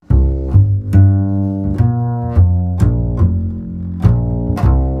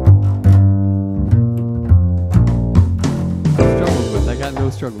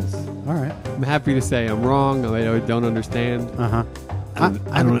struggles. All right. I'm happy to say I'm wrong. I don't understand. Uh-huh.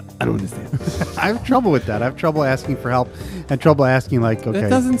 I don't understand. I have trouble with that. I have trouble asking for help and trouble asking like, okay.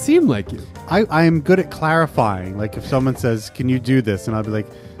 That doesn't seem like you. I am good at clarifying. Like if someone says, "Can you do this?" and I'll be like,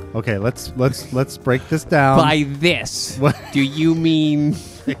 "Okay, let's break this down." By this, What? do you mean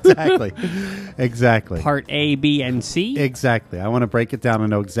Exactly. Exactly. part A, B, and C? Exactly. I want to break it down and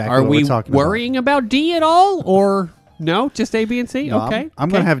know exactly Are what we we're talking worrying about D at all, or no? Just A, B, and C? about. No, Okay. I'm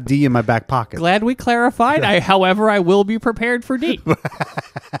going to have D in my back pocket. Glad we clarified. However, I will be prepared for D.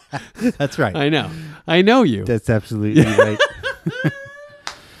 That's right. I know you. That's absolutely right.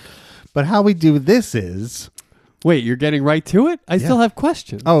 But how we do this is... Wait, you're getting right to it? I still have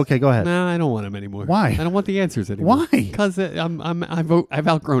questions. Oh, okay, go ahead. No, I don't want them anymore. Why? I don't want the answers anymore. Why? Because I've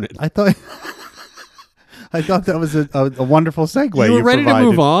outgrown it. I thought that was a wonderful segue. You were ready provided. to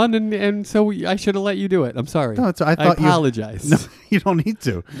move on, and so I should have let you do it. I'm sorry. No, I apologize. No, you don't need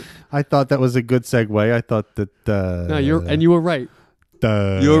to. I thought that was a good segue. I thought that... No, you were right.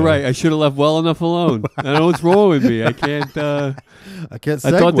 You You were right. I should have left well enough alone. I don't know what's wrong with me. I can't. I can't. I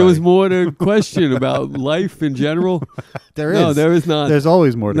thought there segue. was more to the question about life in general. There is. No, there is not. There's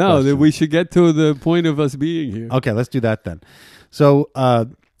always more to No, question. that we should get to the point of us being here. Okay, let's do that then. So I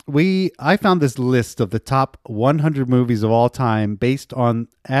found this list of the top 100 movies of all time based on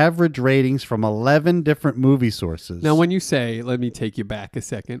average ratings from 11 different movie sources. Now, when you say, let me take you back a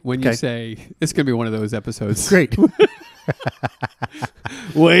second. When you Okay. say, it's going to be one of those episodes. Great.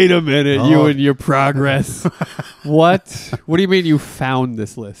 Wait a minute, Oh. you and your progress. What? What do you mean you found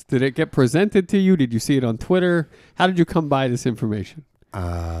this list? Did it get presented to you? Did you see it on Twitter? How did you come by this information?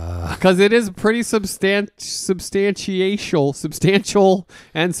 Because it is a pretty substantial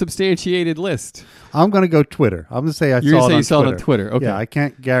and substantiated list. I'm going to go Twitter. I'm going to say You're saw gonna say it on you saw it Twitter. on Twitter. Okay. Yeah, I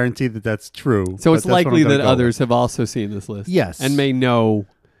can't guarantee that that's true. So but it's that's what I'm likely gonna that go others have also seen this list. Yes. And may know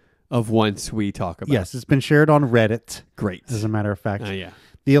of once we talk with. about Yes, it's been shared on Reddit, Great. as a matter of fact. Yeah.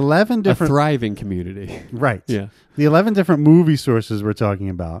 The 11 A different... thriving community. Right. Yeah. The 11 different movie sources we're talking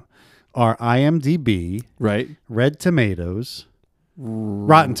about are IMDb, Right? Red Tomatoes,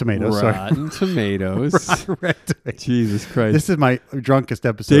 Rotten Tomatoes, sorry. Rotten Tomatoes. Red Tomatoes. Jesus Christ. This is my drunkest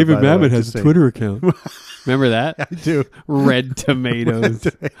episode. David by the way, Mamet just has a saying. Twitter account. Remember that? I do. Red tomatoes.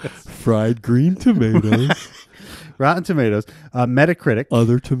 Fried green tomatoes. Rotten Tomatoes, Metacritic.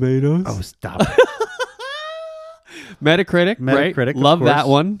 Other tomatoes. Oh, stop. Metacritic, right? Metacritic, of Love that course.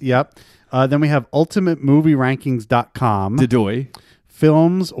 one. Yep. Then we have ultimatemovierankings.com, Dedoy,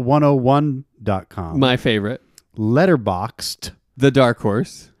 films101.com, my favorite. Letterboxd. The Dark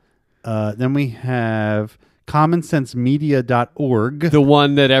Horse. Then we have commonsensemedia.org. The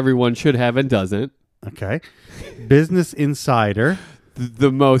one that everyone should have and doesn't. Okay. Business Insider,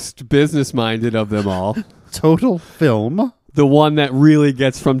 The most business-minded of them all. Total Film, The one that really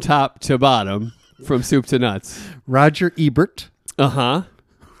gets from top to bottom, from soup to nuts. Roger Ebert, Uh-huh.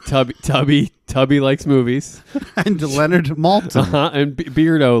 Tubby likes movies. and Leonard Maltin. Uh-huh. And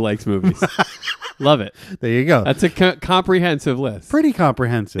Beardo likes movies. Love it. There you go. That's a comprehensive list. Pretty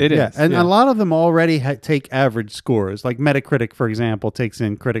comprehensive. It yeah. is, And yeah. a lot of them already take average scores. Like Metacritic, for example, takes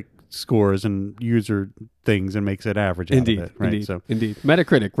in critic scores and user things and makes it average Indeed, out of it. Right. indeed, So indeed.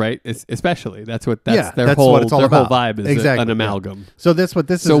 Metacritic, right? Especially that's Yeah, their that's whole what it's all their about. whole vibe is Exactly, an yeah. amalgam. so that's what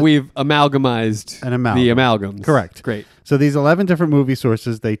this So is. we've amalgamized An amalgam. the amalgams. Correct. Great. So these 11 different movie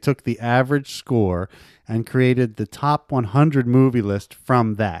sources, they took the average score and created the top 100 movie list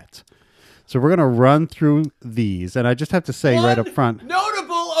from that. So we're going to run through these. And I just have to say right up front.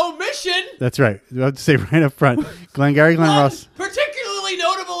 Notable omission. That's right. I have to say right up front. Glenn Ross. Particularly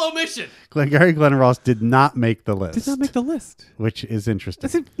notable omission. Glenn Ross did not make the list. Did not make the list. which is interesting.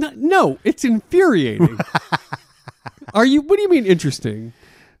 Is it no, it's infuriating. What do you mean interesting?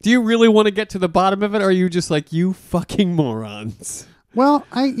 Do you really want to get to the bottom of it, or are you just like, you fucking morons? Well,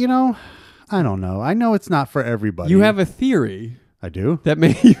 I don't know. I know it's not for everybody. You have a theory I do? that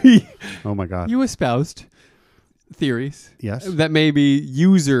maybe Oh my God. you espoused theories. Yes. That maybe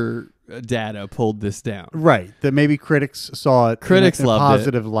user data pulled this down. Right. That maybe critics saw it Critics in a loved it.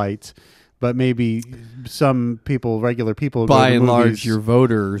 positive light, but maybe some people, regular people, go By to and large, movies- your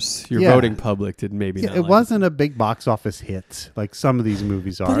voters, your Yeah. voting public did maybe not it like wasn't a big box office hit like some of these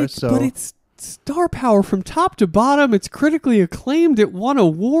movies are. But it's star power from top to bottom. It's critically acclaimed. It won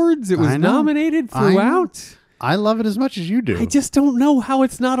awards. It was I know. nominated I know. throughout. I love it as much as you do. I just don't know how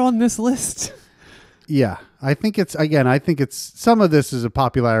it's not on this list. Yeah. I think it's some of this is a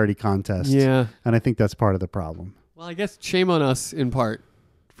popularity contest. Yeah. And I think that's part of the problem. Well, I guess shame on us in part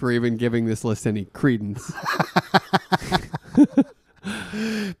for even giving this list any credence.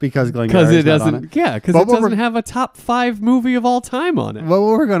 because Because it not on doesn't. Yeah, because But it what doesn't have a top 5 movie of all time on it. What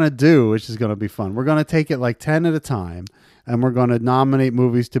we're going to do, which is going to be fun, we're going to take it like 10 at a time, and we're going to nominate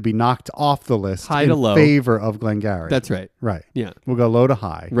movies to be knocked off the list High in to low. favor of Glengarry. That's right. right. Yeah. We'll go low to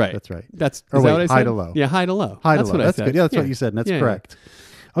high. Right. That's right. That's Or is wait, that what I said? high to low. Yeah, high to low. High That's to low. what That's I said. good. Yeah, that's what you said, and that's Yeah, yeah. correct.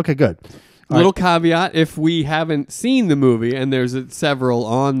 Okay, good. All Little caveat: if we haven't seen the movie, and there's several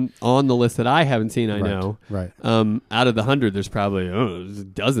on the list that I haven't seen, I know. Right. Out of the 100, there's probably there's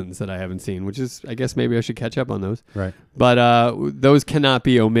dozens that I haven't seen, which is, I guess, maybe I should catch up on those. Right. But those cannot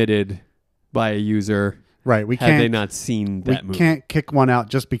be omitted by a user. Right. We had they can't. not seen that We movie. can't kick one out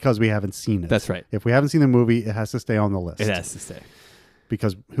just because we haven't seen it. That's right. If we haven't seen the movie, it has to stay on the list. It has to stay.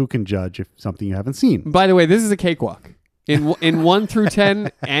 Because who can judge if something you haven't seen? By the way, this is a cakewalk. In 1 through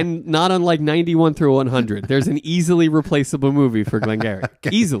 10, and not unlike 91 through 100, there's an easily replaceable movie for Glengarry.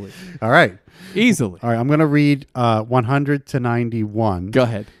 Easily. All right. Easily. All right. I'm going to read 100 to 91. Go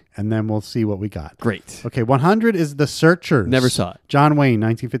ahead. And then we'll see what we got. Great. Okay. 100 is The Searchers. Never saw it. John Wayne,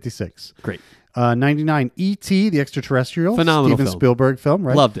 1956. Great. 99, E.T., the Extraterrestrial. Phenomenal Steven film. Spielberg film,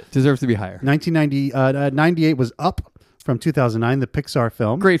 right? Loved it. Deserves to be higher. 98 was Up from 2009, the Pixar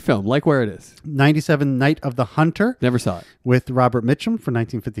film. Great film. Like where it is. 97, Night of the Hunter Never saw it. with Robert Mitchum from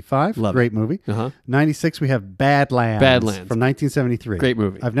 1955. Love Great movie. Uh-huh. 96, we have Badlands. Badlands. From 1973. Great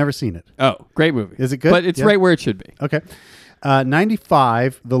movie. I've never seen it. Oh, great movie. Is it good? But it's Yeah. right where it should be. Okay.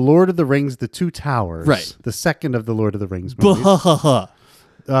 95, The Lord of the Rings, The Two Towers. Right. The second of the Lord of the Rings movies. Blah.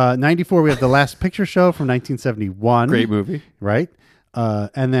 94, we have The Last Picture Show from 1971. Great movie. Right?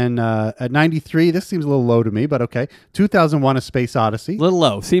 And then at 93, this seems a little low to me, but okay. 2001, A Space Odyssey. A little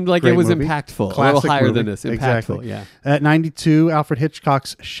low. Seemed like Great it was movie. impactful. a little Classic higher movie. than this. Impactful, Exactly. yeah. At 92, Alfred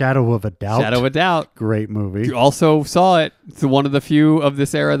Hitchcock's Shadow of a Doubt. Shadow of a Doubt. Great movie. You also saw it. It's one of the few of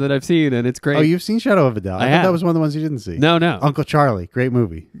this era that I've seen, and it's great. Oh, you've seen Shadow of a Doubt. I thought have. that was one of the ones you didn't see. No. Uncle Charlie, great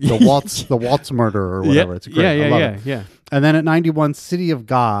movie. The Waltz Murderer or whatever. Yeah, It's great. I love it. yeah. And then at 91, City of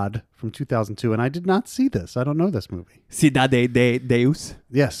God from 2002, and I did not see this. I don't know this movie. Cidade de Deus.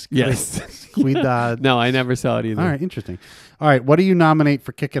 Yes. Yes. Cuidad. No, I never saw it either. All right, interesting. All right, what do you nominate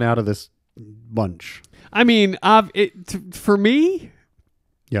for kicking out of this bunch? I mean, for me,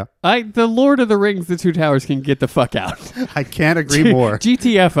 Yeah. the Lord of the Rings, The Two Towers can get the fuck out. I can't agree more.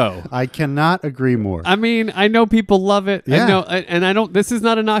 GTFO. I cannot agree more. I mean, I know people love it. Yeah. I know, and I don't. This is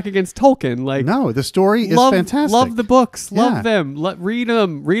not a knock against Tolkien. Like, No, the story is love, fantastic. Love the books. Yeah. Love them. Read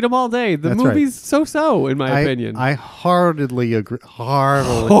them all day. The That's movie's so, in my opinion. I heartedly agree.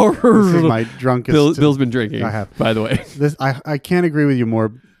 Heartedly. This is my drunkest. Bill's been drinking. I have. By the way. I can't agree with you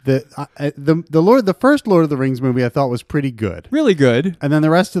more. The first Lord of the Rings movie I thought was pretty good, Really good. and then the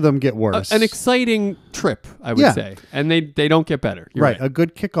rest of them get worse. An exciting trip, I would Yeah. say, and they don't get better. You're right, a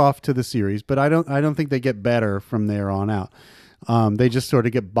good kickoff to the series, but I don't think they get better from there on out. They just sort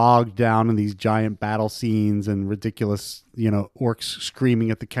of get bogged down in these giant battle scenes and ridiculous, orcs screaming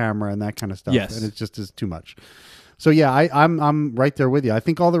at the camera and that kind of stuff. Yes. And it just is too much. So yeah, I'm right there with you. I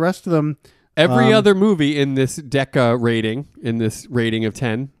think all the rest of them. Every other movie in this Deca rating, in this rating of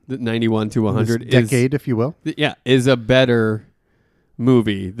 10, 91 to 100, this decade, if you will. is a better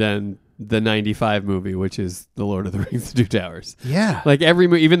movie than the 95 movie, which is The Lord of the Rings: The Two Towers. Yeah, Like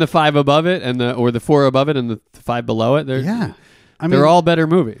even the 5 above it or the 4 above it and the 5 below it, they're all better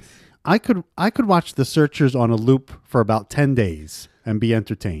movies. I could watch The Searchers on a loop for about 10 days and be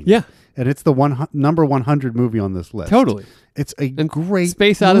entertained. Yeah. And it's the number 100 movie on this list. Totally. It's a And great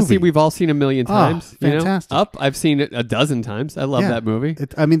Space Odyssey, movie. we've all seen a million times. fantastic. Up, I've seen it a dozen times. I love Yeah. that movie.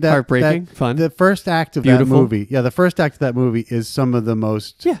 Heartbreaking, fun. The first act of Beautiful. that movie, the first act of that movie is some of the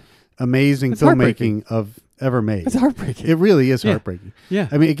most amazing It's filmmaking of ever made. It's heartbreaking. It really is Yeah. heartbreaking. Yeah.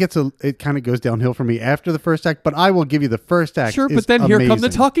 I mean, it kind of goes downhill for me after the first act, but I will give you the first act. Sure, is but then here come the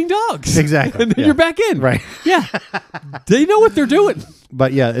amazing. talking dogs. Exactly. And then Yeah. you're back in. Right. Yeah. They know what they're doing.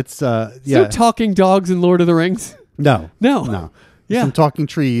 But yeah, it's No talking dogs in Lord of the Rings. No. No. Yeah. Some talking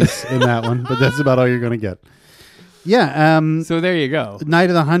trees in that one, but that's about all you're going to get. Yeah. So there you go. Night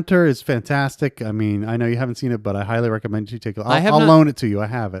of the Hunter is fantastic. I mean, I know you haven't seen it, but I highly recommend you take a look. I have I'll not- loan it to you. I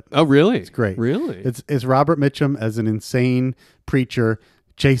have it. Oh, really? It's great. Really? It's Robert Mitchum as an insane preacher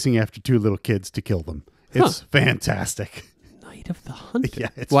chasing after two little kids to kill them. It's fantastic. Night of the Hunter. Yeah,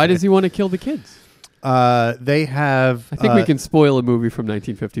 it's Why does he want to kill the kids? They have. I think we can spoil a movie from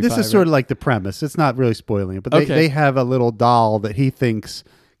 1955. This is sort of like the premise. It's not really spoiling it, but they have a little doll that he thinks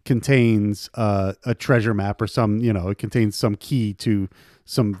contains a treasure map or some, it contains some key to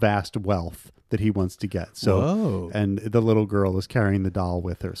some vast wealth that he wants to get. So, Whoa. and the little girl is carrying the doll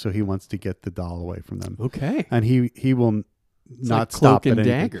with her, so he wants to get the doll away from them. Okay. And he will not like stop Cloak and at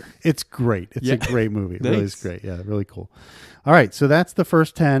anything. Dagger. It's great. It's Yeah. a great movie. It really is Nice. great. Yeah, really cool. All right, so that's the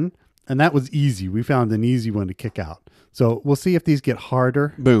first 10, and that was easy. We found an easy one to kick out. So we'll see if these get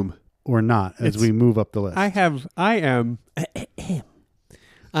harder Boom. or not as we move up the list.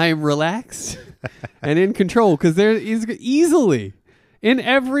 I am relaxed and in control because there is easily in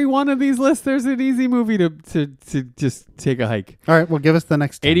every one of these lists. There's an easy movie to just take a hike. All right, well, give us the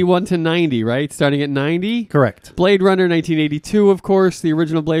next 10. 81 to 90, right? Starting at 90. Correct. Blade Runner 1982, of course, the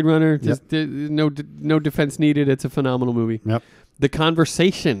original Blade Runner. Just no defense needed. It's a phenomenal movie. Yep. The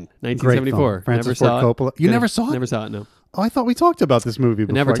Conversation 1974. Francis Never Ford saw Coppola. it. You never saw it? Never saw it. No. Oh, I thought we talked about this movie I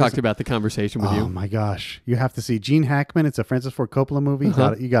before. never I guess- talked about The Conversation with Oh you. my gosh, you have to see Gene Hackman. It's a Francis Ford Coppola movie. You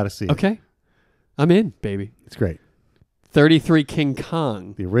got to see it. Okay. I'm in, baby. It's great. 33 King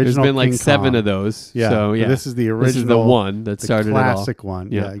Kong. The original There's been like King 7 Kong. of those. Yeah. So, yeah. This is the original. This is the one that the started it all. classic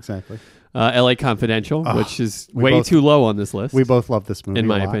one. Yeah. Yeah, exactly. LA Confidential, which is we way both- too low on this list. We both love this movie, in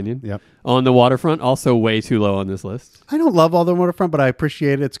my a lot. opinion. Yep. On the Waterfront, also way too low on this list. I don't love All the Waterfront, but I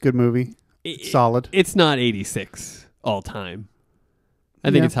appreciate it. It's a good movie. It's solid. It's not 86 all time. I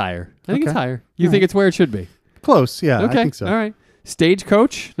think Yeah. it's higher. I think it's Okay. higher. You All think right. it's where it should be? Close. Yeah, Okay. I think so. All right.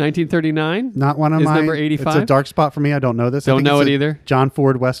 Stagecoach, 1939. Not one of Is my. number It's 85? a dark spot for me. I don't know this. I Don't think know it's it a either. John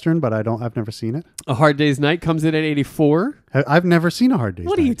Ford Western, but I've never seen it. A Hard Day's Night comes in at 84. I've never seen A Hard Day's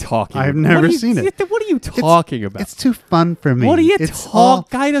What are Night. you talking I've about? never What are you- seen it. What are you talking about? It's too fun for me. What are you it's talk? all-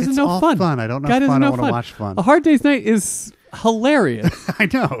 Guy doesn't it's know all fun. I don't know Guy fun. doesn't I know want to fun. watch fun. A Hard Day's Night is hilarious. I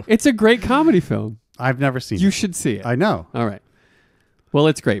know. It's a great comedy film. I've never seen You it. should see it. I know. All right. Well,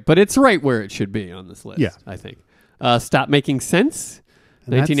 it's great, but it's right where it should be on this list. Yeah. I think. Stop Making Sense,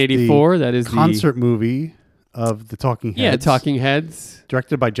 And that's 1984. That is the concert movie of the Talking Heads. Yeah, Talking Heads.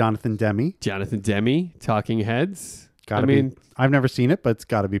 Directed by Jonathan Demme. Jonathan Demme, Talking Heads. Gotta be. I've never seen it, but it's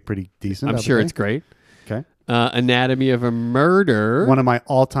got to be pretty decent. I'm I would sure think. it's great. Okay. Anatomy of a Murder. One of my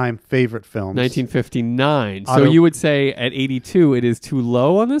all-time favorite films. 1959. So Auto- you would say at 82 it is too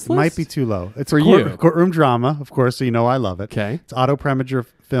low on this list? Might be too low. It's For a you. courtroom drama, of course, so you know I love it. Okay. It's Otto Preminger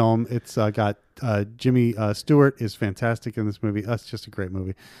film. It's got Jimmy Stewart is fantastic in this movie. That's just a great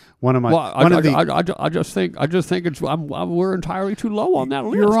movie. One of my Well, one of the I just think it's we're entirely too low on that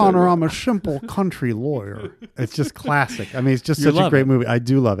list. Your Honor, I'm a simple country lawyer. It's just classic. I mean, it's just You such a love great it. movie. I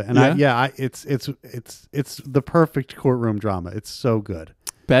do love it, and it's the perfect courtroom drama. It's so good.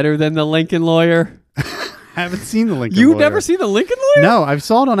 Better than The Lincoln Lawyer. I haven't seen the Lincoln. You've Lawyer. never seen The Lincoln Lawyer? No, I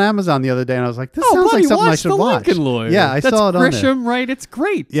saw it on Amazon the other day, and I was like, "This Oh, sounds buddy, like something I watch should The watch." Lincoln Lawyer. Yeah, I That's saw it on there. Grisham, right? It's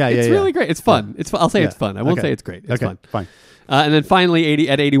great. Yeah, it's yeah. really great. It's fun. It's fun. I'll say Yeah. it's fun. I won't Okay. say it's great. It's Okay, fun. fine. And then finally,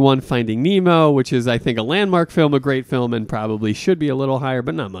 81, Finding Nemo, which is, I think, a landmark film, a great film, and probably should be a little higher,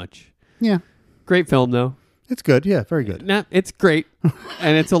 but not much. Yeah, Great film, though. it's good. Yeah, very good. Nah, it's great,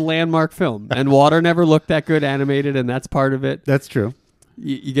 and it's a landmark film. And Water never looked that good animated, and that's part of it. That's true.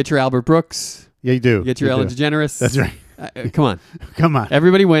 You get your Albert Brooks, Yeah, you do. you get your You Ellen do. DeGeneres. That's right. Come on. Come on.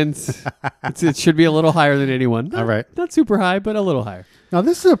 Everybody wins. It should be a little higher than 81. All right. Not super high, but a little higher. Now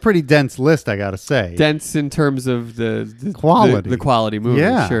this is a pretty dense list, I gotta say. Dense in terms of the Quality. the quality movie.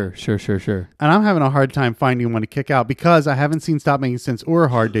 Yeah. Sure. And I'm having a hard time finding one to kick out because I haven't seen Stop Making Sense or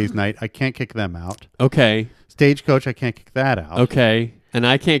Hard Day's Night. I can't kick them out. Okay. Stagecoach, I can't kick that out. Okay. And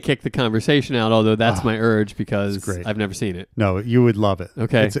I can't kick The Conversation out, although that's my urge because that's great. I've never seen it. No, you would love it.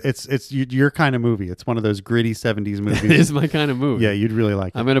 Okay. It's your kind of movie. It's one of those gritty 70s movies. It is my kind of movie. Yeah, you'd really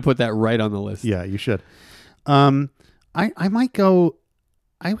like it. I'm going to put that right on the list. Yeah, you should. I might go.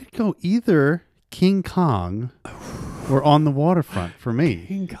 I would go either King Kong or On the Waterfront for me.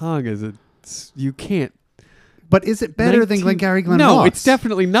 King Kong is you can't. But is it better than 19 Glengarry Glen No, Ross? it's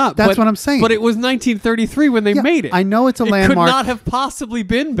definitely not. That's but- what I'm saying. But it was 1933 when they Yeah, made it. I know it's a It landmark. could not have possibly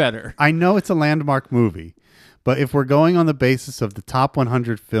been better. I know it's a landmark movie, but if we're going on the basis of the top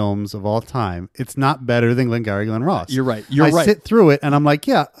 100 films of all time, it's not better than Glengarry Glen Ross. You're right. You're I right. sit through it and I'm like,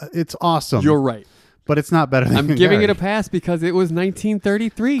 yeah, it's awesome. You're right. But it's not better than I'm giving it a Glengarry. pass because it was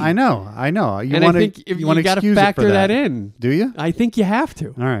 1933. I know. You and want I think if you want you got to factor that in. Do you? I think you have to.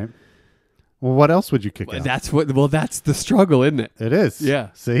 All right. Well, what else would you kick out? That's the struggle, isn't it? It is. Yeah.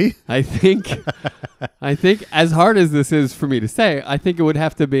 See? I think as hard as this is for me to say, I think it would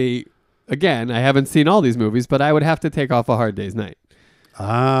have to be, again, I haven't seen all these movies, but I would have to take off A Hard Day's Night.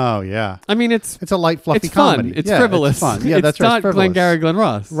 Oh, yeah. I mean, it's It's a light, fluffy it's fun. comedy. It's Yeah, frivolous. It's fun. Yeah, it's that's right. not It's frivolous. Glengarry Glen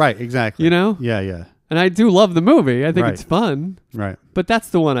Ross. Right, exactly. You know? Yeah. And I do love the movie. I think Right. it's fun. Right. But that's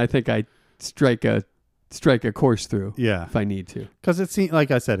the one I think I strike a course through Yeah. if I need to. Because it seems,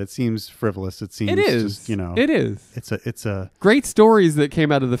 like I said, it seems frivolous. It seems It is. just, It is. It's a Great stories that came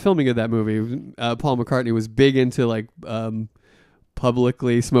out of the filming of that movie. Paul McCartney was big into like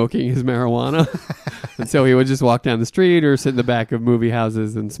publicly smoking his marijuana. And so he would just walk down the street or sit in the back of movie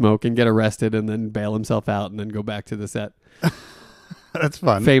houses and smoke and get arrested and then bail himself out and then go back to the set. That's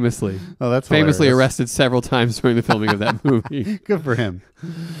fun. Famously. Oh, that's famously hilarious. arrested several times during the filming of that movie. Good for him.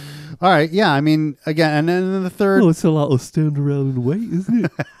 All right. Yeah. I mean, again, and then the third. Oh, it's a lot of stand around and wait, isn't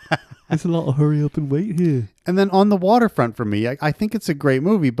it? It's a lot of hurry up and wait here. And then On the Waterfront for me, I think it's a great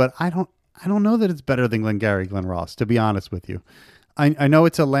movie, but I don't know that it's better than Glengarry Glen Ross, to be honest with you. I know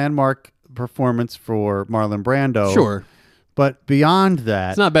it's a landmark performance for Marlon Brando. Sure. But beyond that,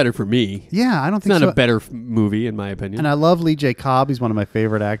 It's not better for me. yeah, I don't It's think not so. a better movie, in my opinion. And I love Lee J. Cobb. He's one of my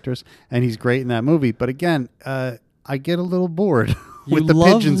favorite actors, and he's great in that movie. But again, I get a little bored with the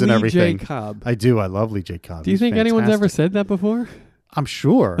love pigeons and Lee everything. J. Cobb. I do. I love Lee J. Cobb. Do you He's think anyone's ever fantastic. said that before? I'm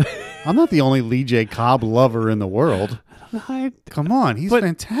sure. I'm not the only Lee J. Cobb lover in the world. Come on, he's But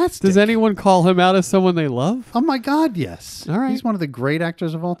fantastic. Does anyone call him out as someone they love? Oh my God, yes. All right. He's one of the great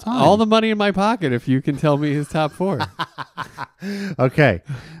actors of all time. All the money in my pocket if you can tell me his top four. Okay.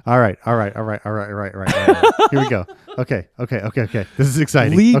 All right. Here we go. Okay. This is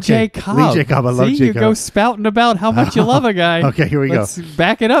exciting. Lee Okay. J. Cobb. Lee J. Cobb. I love See, J. you Cobb. go spouting about how much you love a guy. Okay, here we go. Let's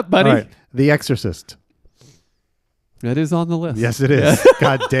back it up, buddy. All right. The Exorcist. That is on the list. Yes, it is.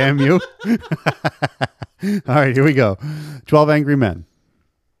 God damn you. All right, here we go. 12 Angry Men.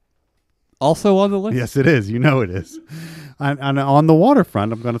 Also on the list? Yes, it is. You know it is. And On the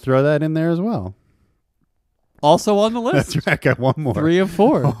Waterfront, I'm going to throw that in there as well. Also on the list? That's right. I got one more. 3 of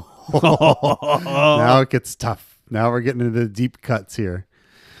 4. Now it gets tough. Now we're getting into the deep cuts here.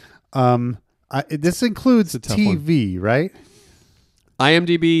 This includes It's a tough one. TV, right?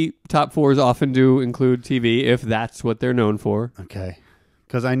 IMDb top 4s often do include TV if that's what they're known for. Okay.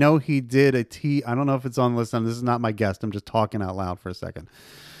 Because I know he did I don't know if it's on the list. And this is not my guest. I'm just talking out loud for a second.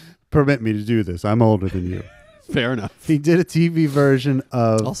 Permit me to do this. I'm older than you. Fair enough. He did a TV version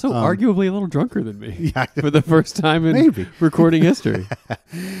of... Also, arguably a little drunker than me. Yeah. For the first time in Maybe. recording history.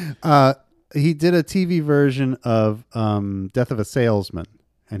 He did a TV version of Death of a Salesman,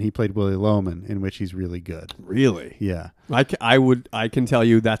 and he played Willie Loman, in which he's really good. Really? Yeah. I can tell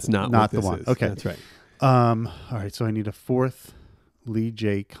you that's not what the this one. is. Okay. That's right. All right, so I need a fourth Lee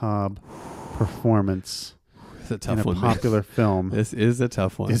J. Cobb performance It's a in tough a one, man. popular film. This is a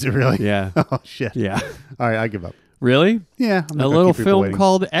tough one. Is it really? Yeah. Oh, shit. Yeah. All right, I give up. Really? Yeah. I'm not A gonna little keep people film waiting.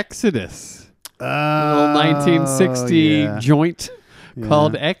 called Exodus. Oh, A little 1960 yeah. joint Yeah.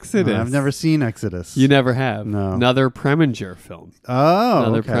 called Exodus. I've never seen Exodus. You never have. No. Another Preminger film. Oh,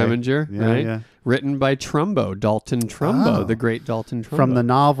 Another okay. Preminger, Yeah, right? yeah. Written by Trumbo, Dalton Trumbo, Oh. the great Dalton Trumbo. From the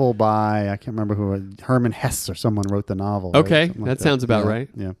novel by, I can't remember who, Herman Hesse or someone wrote the novel. right? Okay, Something like that sounds about Yeah, right.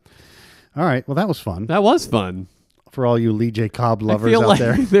 Yeah. All right. Well, that was fun. That was fun. For all you Lee J. Cobb I lovers feel out like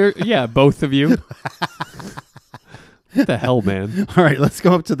there. yeah, both of you. What the hell, man? All right, let's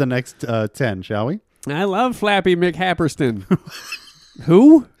go up to the next 10, shall we? I love Flappy McHapperston.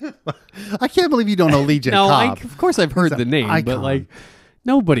 Who? I can't believe you don't know Lee J. No, Cobb. of course I've heard He's the an name, but icon. like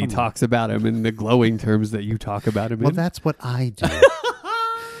nobody talks about him in the glowing terms that you talk about him Well, in. that's what I do.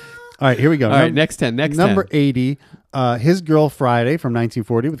 All right, here we go. All right, next 10. Number 80, His Girl Friday from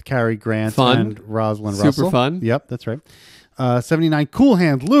 1940 with Cary Grant Fun. and Rosalind Super Russell. fun. Yep, that's right. 79, Cool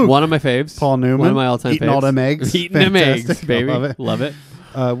Hand Luke. One of my faves. Paul Newman. One of my all-time Eating faves. all them eggs. Eating them eggs, Fantastic. baby. I love it. Love it.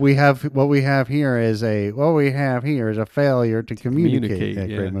 What we have here is a failure to communicate. Yeah,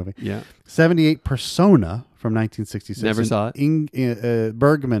 yeah. great movie. Yeah. 78, Persona from 1966. Never saw it. A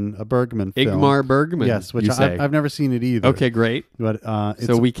Bergman film. Igmar Bergman. Yes, which you say. I've never seen it either. Okay, great. But it's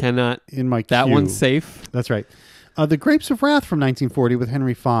So we cannot. in my That queue. one's safe. That's right. The Grapes of Wrath from 1940 with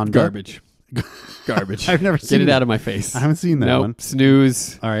Henry Fonda. Garbage. Garbage. I've never Get seen it that. out of my face. I haven't seen that Nope. one.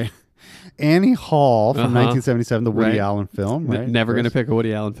 Snooze. All right. Annie Hall from Uh-huh. 1977, the Woody Right. Allen film. Right? Never going to Of course. pick a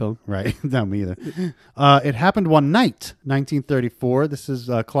Woody Allen film. Right. No, me either. It Happened One Night, 1934. This is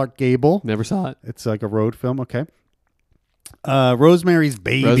Clark Gable. Never saw it. It's like a road film. Okay. Rosemary's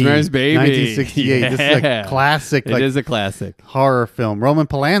Baby. Rosemary's Baby. 1968. This is Yeah. a classic It is a classic. horror film. Roman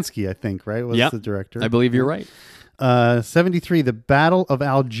Polanski, I think, right, was Yep. the director. I believe you're right. 73, The Battle of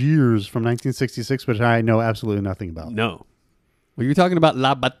Algiers from 1966, which I know absolutely nothing about. No. Were you talking about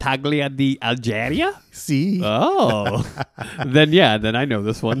La Battaglia di Algeria? See? Oh. then I know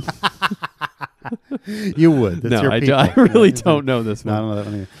this one. You would. That's No, your I, people. I really don't know this No, I one. don't know that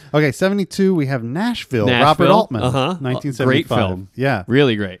one either. Okay, 72, we have Nashville. Robert Nashville, Altman. uh-huh. 1975. Great film. Yeah.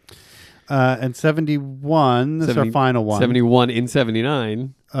 Really great. And 71, this is our 70 final one. 71 in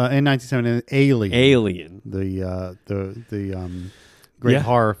 79. In 1970, Alien. Alien. The great Yeah.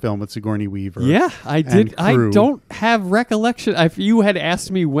 horror film with Sigourney Weaver. Yeah, I did. I Crew. don't have recollection. If you had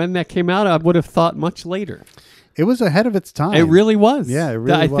asked me when that came out, I would have thought much later. It was ahead of its time. It really was. Yeah, it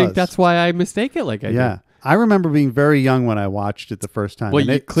really I was. think that's why I mistake it like I Yeah. did. I remember being very young when I watched it the first time. Well, and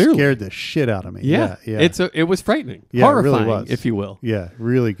you it clearly- scared the shit out of me. Yeah. Yeah. It was frightening. Yeah, it really Horrifying, was. if you will. Yeah,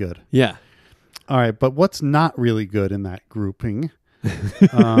 really good. Yeah. All right, but what's not really good in that grouping?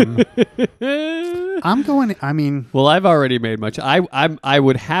 I'm going. I mean, Well, I've already made much. I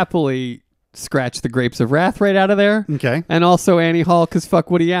would happily scratch the Grapes of Wrath right out of there. okay. And also Annie Hall, because fuck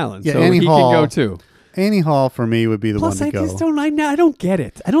Woody Allen. Yeah, so Annie he Hall can go too. Annie Hall for me would be the Plus, one I to go. just don't. I don't get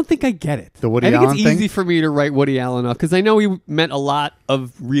it. I don't think I get it. The Woody I think Allen it's thing? easy for me to write Woody Allen off because I know he meant a lot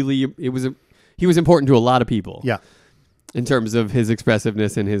of really. He was important to a lot of people. Yeah. In terms of his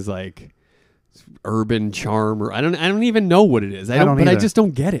expressiveness and his like urban charm, or I don't even know what it is. I don't. But I either. just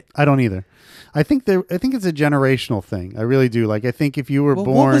don't get it. I don't either. I think it's a generational thing. I really do. Like I think if you were Well,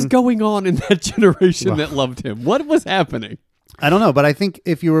 born, what was going on in that generation that loved him? What was happening? I don't know, but I think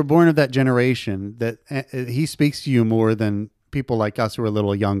if you were born of that generation, that he speaks to you more than people like us who are a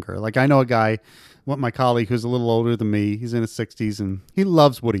little younger. Like I know a guy, my colleague who's a little older than me. He's in his 60s and he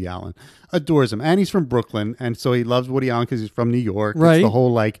loves Woody Allen, adores him, and he's from Brooklyn, and so he loves Woody Allen because he's from New York. Right. It's the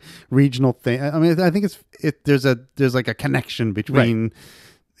whole like regional thing. I mean, I think there's like a connection between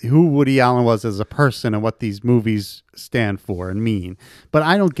who Woody Allen was as a person and what these movies stand for and mean. But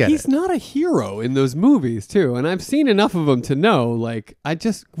I don't get He's it. not a hero in those movies, too. And I've seen enough of them to know, like,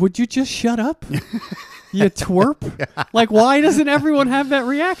 would you just shut up? You twerp? Like, why doesn't everyone have that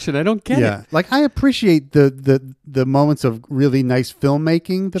reaction? I don't get it. Like I appreciate the moments of really nice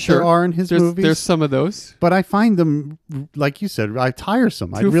filmmaking that Sure. there are in his movies. There's some of those. But I find them, like you said,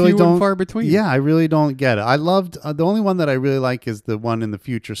 tiresome. I Too really few don't. and far between. Yeah, I really don't get it. I loved the only one that I really like is the one in the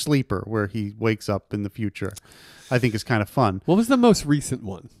future, Sleeper, where he wakes up in the future. I think is kind of fun. What was the most recent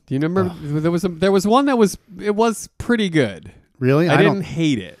one? Do you remember? There was one that was pretty good. Really, I didn't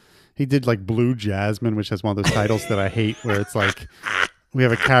hate it. He did like Blue Jasmine, which has one of those titles that I hate, where it's like we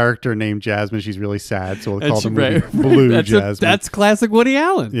have a character named Jasmine. She's really sad, so we'll call the movie Blue Jasmine. That's classic Woody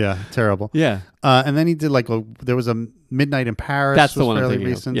Allen. Yeah, terrible. Yeah. And then he did like there was a Midnight in Paris. That's the was one I'm fairly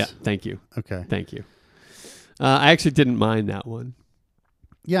thinking recent. of. Yeah, thank you. Okay. Thank you. I actually didn't mind that one.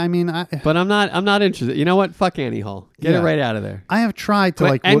 Yeah, I mean, But I'm not interested. You know what? Fuck Annie Hall. Get it right out of there. I have tried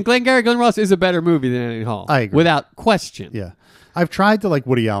to And Glengarry Glen Ross is a better movie than Annie Hall. I agree. Without question. Yeah. I've tried to like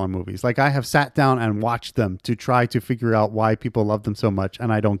Woody Allen movies. Like I have sat down and watched them to try to figure out why people love them so much,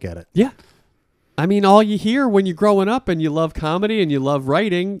 and I don't get it. Yeah. I mean, all you hear when you're growing up and you love comedy and you love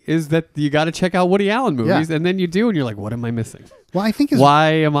writing is that you got to check out Woody Allen movies, and then you do, and you're like, what am I missing? Well, I think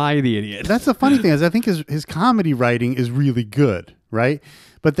why am I the idiot? That's the funny thing is I think his comedy writing is really good, right?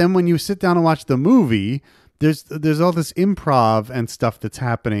 But then when you sit down and watch the movie, there's all this improv and stuff that's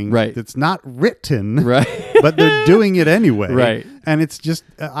happening that's not written, but they're doing it anyway, right? And it's just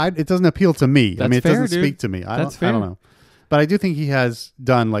it doesn't appeal to me. That's I mean, it fair, doesn't speak to me. I don't know, but I do think he has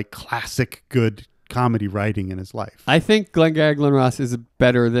done like classic good comedy writing in his life. I think Glengarry Glen Ross is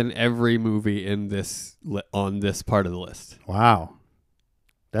better than every movie in this on this part of the list. Wow,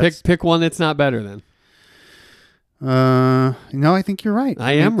 pick one that's not better then. No, I think you're right.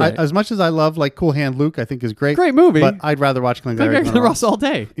 I am right. As much as I love like Cool Hand Luke, I think is great. Great movie. But I'd rather watch Glengarry Glen Ross all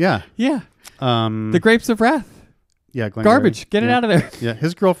day. Yeah. Yeah. The Grapes of Wrath. Yeah, Glengarry. Garbage. Get it out of there. Yeah,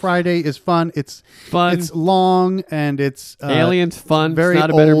 His Girl Friday is fun. It's fun. It's long and it's Aliens fun. Very it's not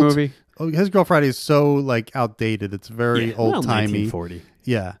a better old. movie. Oh, His Girl Friday is so like outdated. It's very old timey. 1940.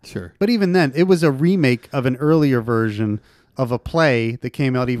 Yeah, sure. But even then, it was a remake of an earlier version of a play that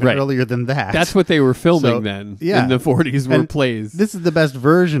came out even earlier than that. That's what they were filming then. Yeah. In the 40s were plays. This is the best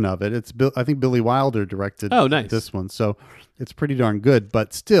version of it. It's I think Billy Wilder directed this one. So it's pretty darn good,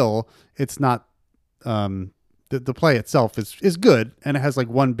 but still it's not the play itself is good and it has like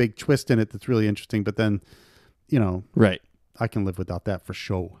one big twist in it that's really interesting, but then I can live without that for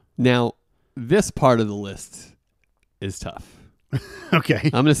sure. Now, this part of the list is tough. Okay.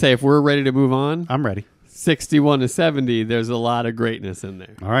 I'm going to say if we're ready to move on, I'm ready. 61 to 70, there's a lot of greatness in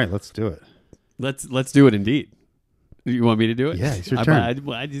there. All right, let's do it. Let's do it indeed. You want me to do it? Yeah, it's your turn.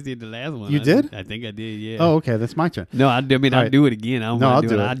 I just did the last one. You did? I think I did, yeah. Oh, okay, that's my turn. No, I'll do it again. I'll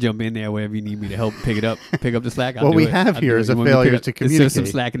do it. I'll jump in there wherever you need me to help pick up the slack. What we have here is a failure to communicate. Is there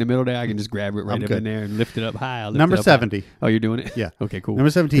some slack in the middle there? I can just grab it right up in there and lift it up high. Number 70. Oh, you're doing it? Yeah. Okay, cool.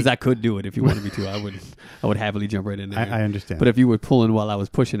 Number 17. Because I could do it if you wanted me to. I would happily jump right in there. I understand. But if you were pulling while I was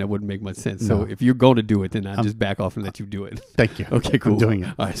pushing, that wouldn't make much sense. So if you're going to do it, then I'll just back off and let you do it. Thank you. Okay, cool. I'm doing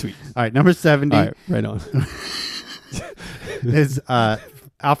it. All right, sweet. All right, number 70. All right, right on. Is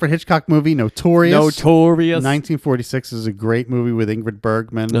Alfred Hitchcock movie Notorious. 1946 is a great movie with Ingrid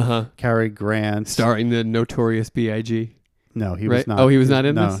Bergman, Cary Grant, starring the notorious B.I.G. No, he was not. Oh, he was not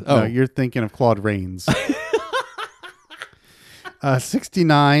in this? No, you're thinking of Claude Rains.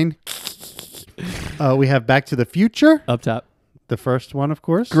 69. We have Back to the Future, Up top. the first one, of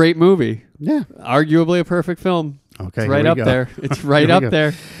course. Great movie. Yeah. Arguably a perfect film. Okay. It's right here we up go. there. It's right Here we up go.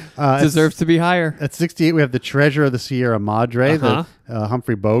 there. Deserves to be higher. At 68, we have The Treasure of the Sierra Madre, the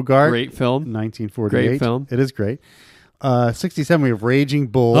Humphrey Bogart. Great film. 1948. Great film. It is great. 67, we have Raging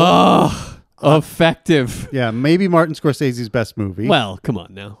Bull. Oh, effective. Yeah, maybe Martin Scorsese's best movie. Well, come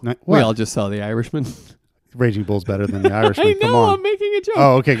on now. What? We all just saw The Irishman. Raging Bull's better than The Irishman. I Come know. on. I'm making a joke.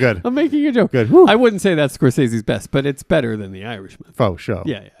 Oh, okay, good. I'm making a joke. Good. Whew. I wouldn't say that's Scorsese's best, but it's better than The Irishman. Faux show.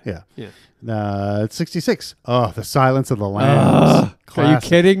 Yeah. Yeah. 66. Oh, The Silence of the Lambs. Are you Classic.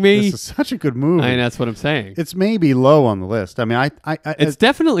 kidding me? This is such a good movie. I mean, that's what I'm saying. It's maybe low on the list. I mean, It's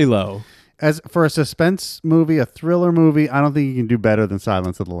definitely low. as for a suspense movie, a thriller movie, I don't think you can do better than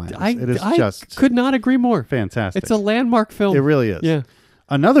Silence of the Lambs. It is I just could not agree more. fantastic. It's a landmark film. It really is. Yeah.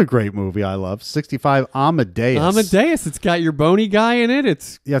 Another great movie I love, 65, Amadeus. Amadeus. It's got your bony guy in it.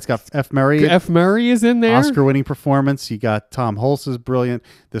 It's Yeah, it's got F. Murray. F. Murray is in there. Oscar-winning performance. You got Tom Hulce is brilliant.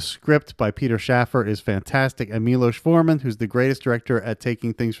 The script by Peter Schaffer is fantastic. And Milos Forman, who's the greatest director at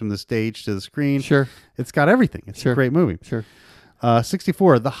taking things from the stage to the screen. Sure. It's got everything. It's a great movie. Sure.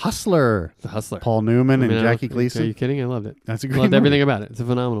 64, The Hustler. The Hustler. Paul Newman and Jackie Are Gleason. you kidding? I loved it. That's a great Loved movie. everything about it. It's a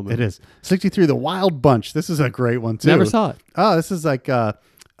phenomenal movie. It is. 63, The Wild Bunch. This is a great one, too. Never saw it. Oh, this is like Sam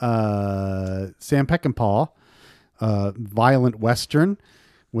Peckinpah, violent Western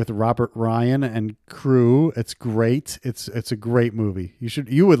with Robert Ryan and crew. It's great. It's a great movie.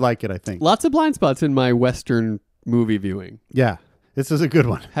 You would like it, I think. Lots of blind spots in my Western movie viewing. Yeah. This is a good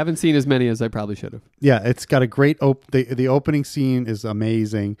one. Haven't seen as many as I probably should have. Yeah, it's got a great the opening scene is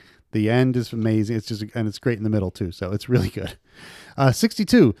amazing. The end is amazing. It's just and it's great in the middle too. So it's really good.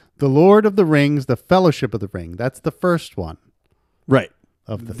 62, The Lord of the Rings, The Fellowship of the Ring. That's the first one Right.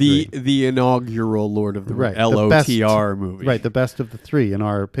 of the The three. inaugural Lord of the Right. LOTR movie. Right, the best of the three in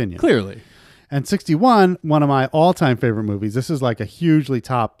our opinion. Clearly. And 61, one of my all-time favorite movies. This is like a hugely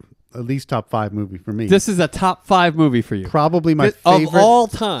at least top 5 movie for me. This is a top 5 movie for you. Probably my Of favorite all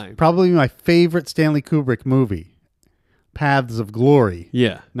time. Probably my favorite Stanley Kubrick movie. Paths of Glory.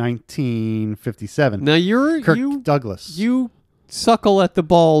 Yeah. 1957. Now Kirk Douglas. You suckle at the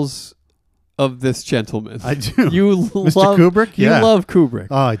balls of this gentleman. I do. You Mr. love Kubrick? You Yeah. love Kubrick.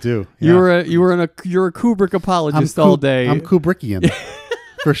 Oh, I do. Yeah. You're a Kubrick apologist all day. I'm Kubrickian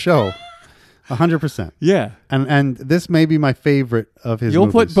for sure. 100%. Yeah. And this may be my favorite of his You'll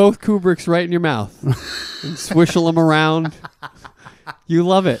movies. put both Kubricks right in your mouth and swishel them around. You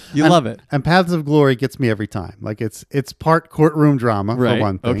love it. You love it. And Paths of Glory gets me every time. Like it's part courtroom drama Right. for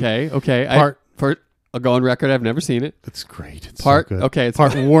one thing. Okay. I'll go on record. I've never seen it. It's great. It's Part- so good. okay, it's-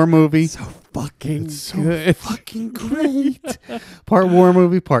 part war movie. So fucking It's so good. fucking great. Part war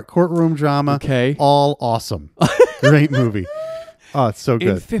movie, part courtroom drama. Okay. All awesome. Great movie. Oh, it's so In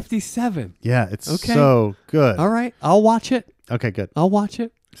good. 57. Yeah, it's Okay. so good. All right. I'll watch it. Okay, good. I'll watch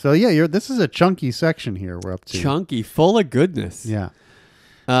it. So yeah, this is a chunky section here we're up to. Chunky, full of goodness. Yeah.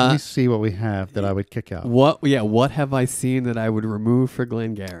 Let me see what we have that I would kick out. What have I seen that I would remove for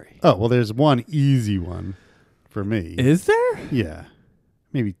Glengarry? Oh, well, there's one easy one for me. Is there? Yeah.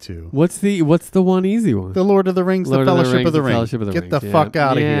 Maybe 2. What's the one easy one? The Lord of the Rings, Lord The of the Fellowship Rings, of the The Ring. Fellowship of the Get Rings, the yeah. fuck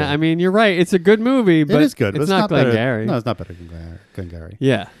out of here. Yeah, I mean, you're right. It's a good movie, but it is good. It's not better. Glengarry. No, it's not better than Glengarry.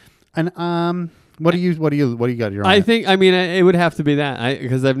 Yeah. And what do you got your own? It would have to be that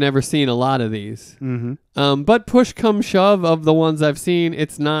because I've never seen a lot of these. Mm-hmm. But push come shove of the ones I've seen,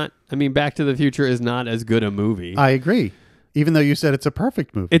 it's not. I mean, Back to the Future is not as good a movie. I agree. Even though you said it's a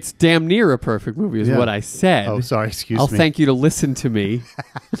perfect movie. It's damn near a perfect movie, is Yeah. what I said. Oh, sorry. Excuse I'll me. thank you to listen to me.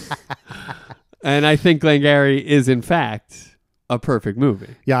 And I think Glengarry is, in fact, a perfect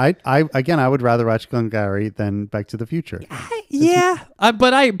movie. Yeah, I would rather watch Glengarry than Back to the Future.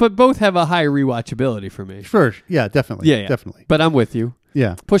 But both have a high rewatchability for me. Sure. Yeah, definitely. Yeah. Definitely. But I'm with you.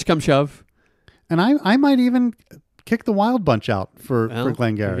 Yeah. Push come shove. And I might even kick the Wild Bunch out for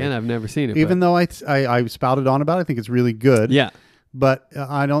Glengarry. Again, I've never seen it. Even though I spouted on about it, I think it's really good. Yeah. But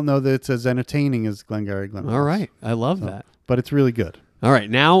I don't know that it's as entertaining as Glengarry Glen Ross. All right. I love that. But it's really good. All right.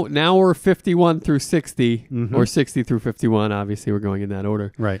 Now we're 51 through 60 Mhm. or 60 through 51. Obviously, we're going in that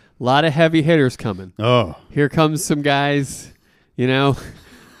order. Right. A lot of heavy hitters coming. Oh. Here comes some guys,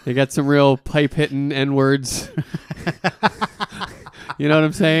 they got some real pipe hitting N-words. You know what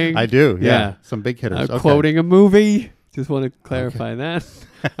I'm saying? I do. Yeah. Yeah. Some big hitters. I'm Okay. quoting a movie. Just want to clarify that.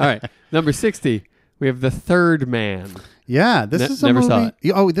 All right. Number 60. We have The Third Man. Yeah, this is a never movie. saw it.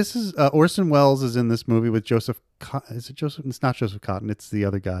 Oh, this is Orson Welles is in this movie with Joseph. Is it Joseph? It's not Joseph Cotton. It's the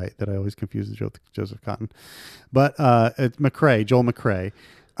other guy that I always confuse with Joseph Cotton. But it's McCrae, Joel McCrae.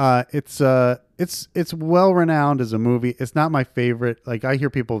 It's It's well renowned as a movie. It's not my favorite. Like, I hear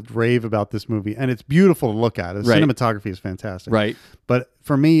people rave about this movie, and it's beautiful to look at. The Right. cinematography is fantastic. Right. But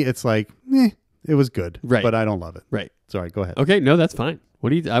for me, it's like, it was good. Right. But I don't love it. Right. Sorry, go ahead. Okay. No, that's fine. What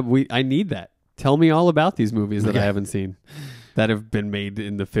do you? I need that. Tell me all about these movies that I haven't seen that have been made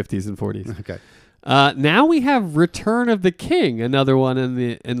in the 50s and 40s. Okay. Now we have Return of the King, another one in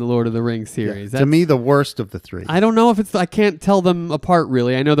the Lord of the Rings Yeah. series. To me, the worst of the three. I don't know if it's. I can't tell them apart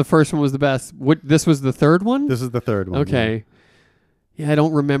really. I know the first one was the best. This was the third one. This is the third one. Okay. Yeah, I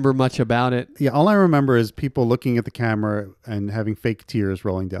don't remember much about it. Yeah, all I remember is people looking at the camera and having fake tears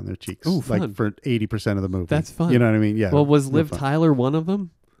rolling down their cheeks. Ooh, fun. Like for 80% of the movie. That's fun. You know what I mean? Yeah. Well, was real Liv fun. Tyler one of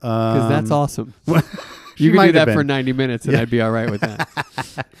them? Because that's awesome. She You could might do have that for been. 90 minutes and I'd be all right with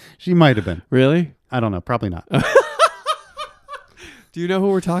that. She might have been. Really? I don't know. Probably not. Do you know who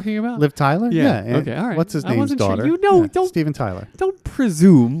we're talking about? Liv Tyler? Yeah. and Okay, all right. What's his I name's wasn't sure. daughter? You know, Yeah, don't- Steven Tyler. Don't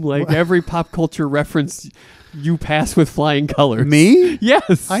presume like every pop culture reference you pass with flying colors. Me?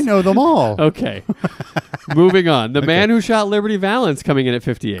 Yes. I know them all. Okay. Moving on. The Man Who Shot Liberty Valance coming in at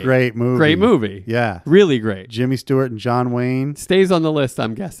 58. Great movie. Great movie. Yeah. Really great. Jimmy Stewart and John Wayne. Stays on the list,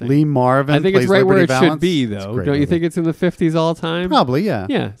 I'm guessing. Lee Marvin. I think it's plays right where Liberty it should Valance. be, It's a though. great Don't you movie. think it's in the 50s all time? Probably, yeah.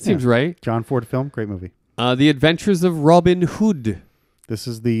 Yeah, seems right. John Ford film. Great movie. The Adventures of Robin Hood, This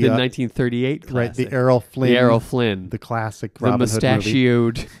is the the 1938 classic. right, the Errol Flynn. The Errol Flynn. The classic The Robin Hood movie.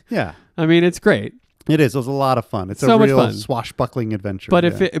 mustachioed. Yeah. I mean, it's great. It is. It was a lot of fun. It's So a much real fun. swashbuckling adventure. But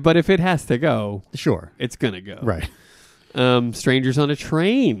yeah. if it has to go, Sure. it's gonna go. Right. Strangers on a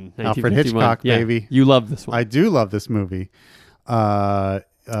Train. Alfred 1951. Hitchcock, Yeah, baby. You love this one. I do love this movie.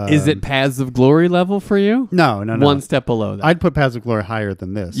 Is it Paths of Glory level for you? No. One step below that. I'd put Paths of Glory higher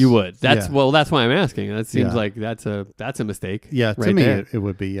than this. You would. That's Yeah. well. That's why I'm asking. That seems Yeah. like that's a mistake. Yeah, to right me there. it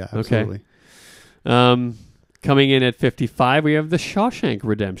would be. Yeah, Okay. absolutely. Coming in at 55, we have The Shawshank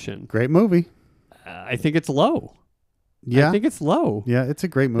Redemption. Great movie. I think it's low. Yeah, I think it's low. yeah, it's a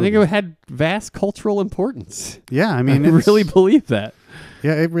great I movie. think it had vast cultural importance. Yeah, I mean, I it's- really believe that.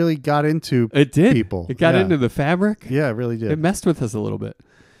 Yeah, it really got into It did. people. It got Yeah. into the fabric. Yeah, it really It did. messed with us a little bit.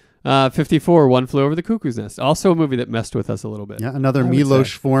 54, One Flew Over the Cuckoo's Nest. Also a movie that messed with us a little bit. Yeah, another I would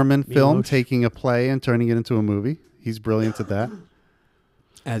Milos say. Forman film, Milos. taking a play and turning it into a movie. He's brilliant at that.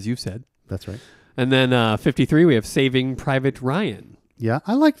 As you've said. That's right. And then 53, we have Saving Private Ryan. Yeah,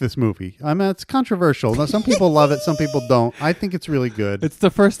 I like this movie. I mean, it's controversial. Now, some people love it, some people don't. I think it's really good. It's the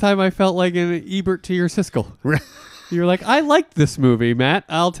first time I felt like an Ebert to your Siskel. You're like, I liked this movie, Matt.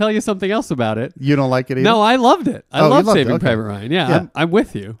 I'll tell you something else about it. You don't like it either? No, I loved it. I Oh, you love loved it. Saving Okay. Private Ryan. Yeah, Yeah. I'm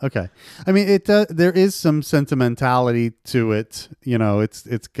with you. Okay. I mean, it there is some sentimentality to it. You know, it's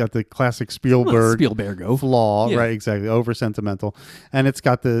got the classic Spielberg Spielberg-o. flaw, Yeah. right? Exactly, over sentimental, and it's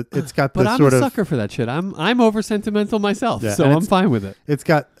got the But I'm sort a of sucker for that shit. I'm over sentimental myself, Yeah, so and I'm it's- fine with it. it's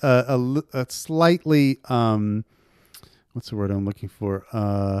got a slightly what's the word I'm looking for?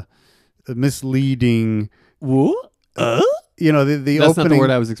 A misleading. What? You know, the That's opening. not the word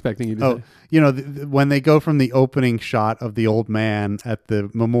I was expecting you to Oh, say. you know, when they go from the opening shot of the old man at the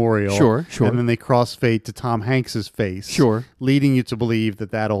memorial, Sure. and then they crossfade to Tom Hanks's face, Sure. leading you to believe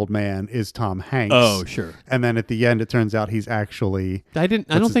that old man is Tom Hanks. Oh, sure. And then at the end, it turns out he's actually I What's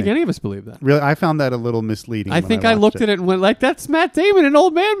don't his think name? any of us believe that. really. I found that a little misleading. I when think I watched looked at it and went like, "That's Matt Damon in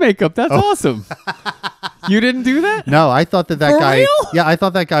old man makeup. That's awesome." You didn't do that? No, I thought that For guy. real? Yeah, I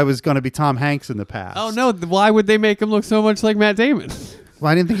thought that guy was going to be Tom Hanks in the past. Oh no! Why would they make him look so much like Matt Damon?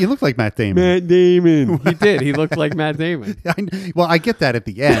 Well, I didn't think he looked like Matt Damon. Matt Damon. He did. He looked like Matt Damon. Well, I get that at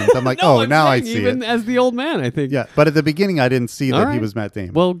the end. I'm like, No, oh, I'm now I saying see even it. as the old man, I think. Yeah, but at the beginning, I didn't see All that he right. was Matt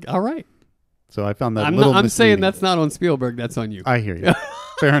Damon. Well, all right. So I found that I'm a little saying misleading. that's not on Spielberg. That's on you. I hear you.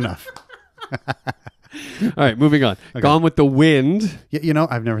 Fair enough. All right, moving on. Okay. Gone with the Wind. Yeah, you know,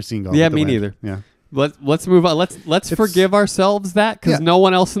 I've never seen Gone Yeah, with the me Wind. neither. Yeah. Let's move on. Let's forgive ourselves that because Yeah. no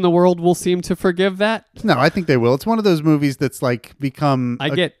one else in the world will seem to forgive that. No, I think they will. It's one of those movies that's like become I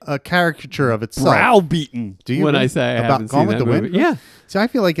get a caricature of itself. browbeaten Do you when really? I say I About haven't Gone seen with that the movie. Wind? Yeah, So I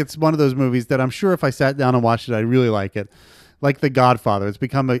feel like it's one of those movies that I'm sure if I sat down and watched it, I'd really like it. Like The Godfather. It's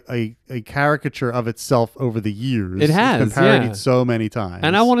become a caricature of itself over the years. It has, It's been parodied yeah. so many times.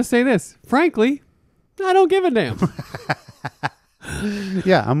 and I want to say this. Frankly, I don't give a damn.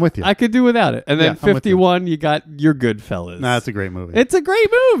 Yeah, I'm with you. I could do without it. And then Yeah, I'm with you. 51, you got Your Goodfellas. Nah, it's a great movie. It's a great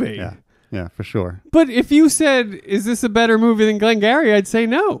movie. yeah. Yeah, for sure. But if you said, "Is this a better movie than Glengarry?" I'd say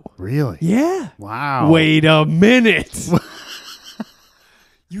no. Really? Yeah. Wow. Wait a minute.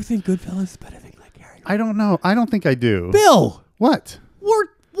 You think Goodfellas is better than Glengarry? I don't know. I don't think I do. Bill, What?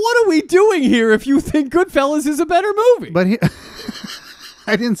 what are we doing here if you think Goodfellas is a better movie? But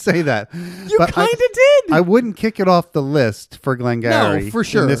I didn't say that. You But kind of did. I wouldn't kick it off the list for Glengarry. No, for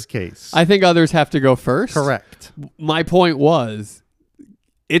sure. In this case. I think others have to go first. Correct. My point was,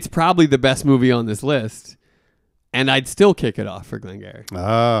 it's probably the best movie on this list, and I'd still kick it off for Glengarry.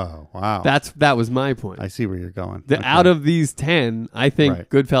 Oh, wow. That was my point. I see where you're going. Out of these 10, I think Right.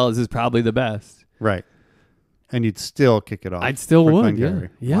 Goodfellas is probably the best. Right. And you'd still kick it off. I'd still for would, Glengarry.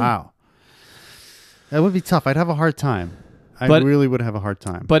 yeah. Wow. That would be tough. I'd have a hard time. I really would have a hard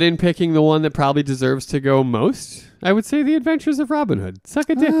time. But in picking the one that probably deserves to go most, I would say The Adventures of Robin Hood. Suck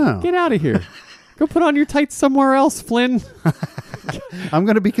a dick. Oh. Get out of here. Go put on your tights somewhere else, Flynn. I'm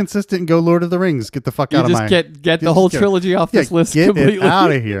going to be consistent and go Lord of the Rings. Get the fuck out of my... Get the whole trilogy off this list get completely. It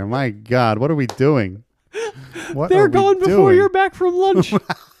out of here. My God. What are we doing? What They're are we gone before doing? you're back from lunch.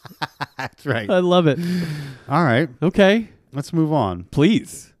 That's right. I love it. All right. Okay. Let's move on.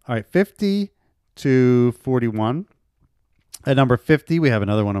 Please. All right. 50 to 41. At number 50, we have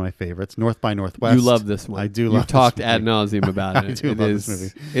another one of my favorites, North by Northwest. You love this one. I do love You've talked this ad movie. nauseum about it. I do love this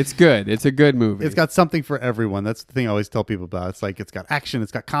movie. It's good. It's a good movie. It's got something for everyone. That's the thing I always tell people about. It's like it's got action,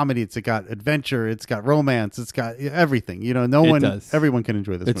 it's got comedy, it's got adventure, it's got romance, it's got everything. You know, everyone can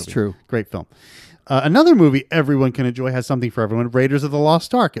enjoy this movie. It's true. Great film. Another movie everyone can enjoy has something for everyone. Raiders of the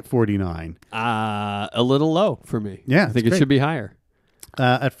Lost Ark at 49. A little low for me. Yeah, I think it's it should be higher.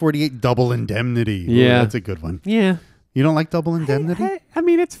 At 48, Double Indemnity. Ooh, Yeah. that's a good one. Yeah. You don't like Double Indemnity? I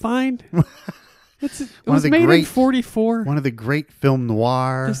mean, it's fine. It One was of the made in great- 44. One of the great film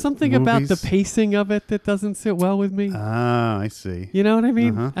noir There's something about the movies. pacing of it that doesn't sit well with me. Ah, I see. You know what I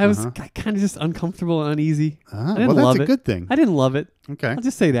mean? Uh-huh, I was uh-huh. kind of just uncomfortable and uneasy. Ah, I didn't well, that's love a it. good thing. I didn't love it. Okay. I'll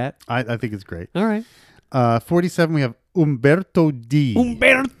just say that. I think it's great. All right. 47, we have Umberto D.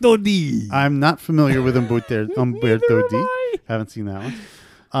 Umberto D. I'm not familiar with Umberto Neither D. am I. Haven't seen that one.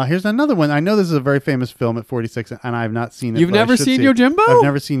 Here's another one. I know this is a very famous film at 46, and I have not seen it. You've but I never should seen see it. Yojimbo? I've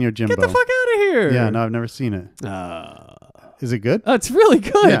never seen Yojimbo. Get the fuck out of here. Yeah, no, I've never seen it. Is it good? It's really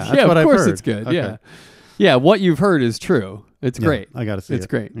good. Yeah, that's what of I've course heard. it's good. Okay. Yeah. Yeah, what you've heard is true. It's Yeah, great. I got to see it. It's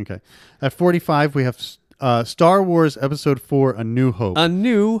great. Okay. At 45, we have Star Wars Episode 4, A New Hope. A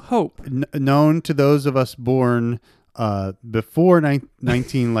New Hope. Known to those of us born before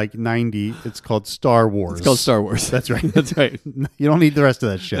 1990, it's called Star Wars. It's called Star Wars. That's right. That's right. You don't need the rest of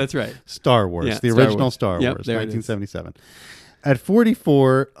that shit. That's right. Star Wars, Yeah, the Star original Wars. Star Yep, Wars, there it is. 1977. At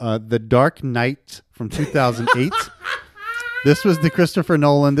 44, The Dark Knight from 2008. This was the Christopher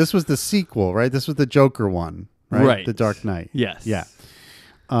Nolan. This was the sequel, right? This was the Joker one, right? Right. The Dark Knight. Yes. Yeah.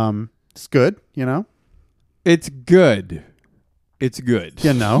 It's good, you know? It's good. It's good.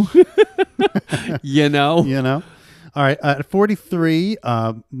 You know? You know? You know? All right. At 43,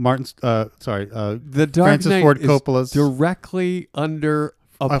 The Dark Francis Knight Ford is Coppola's directly under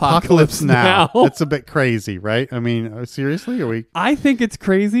Apocalypse Now. It's a bit crazy, right? I mean, seriously? Are we? I think it's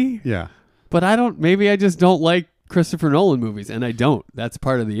crazy, Yeah. but maybe I just don't like Christopher Nolan movies, and I don't. That's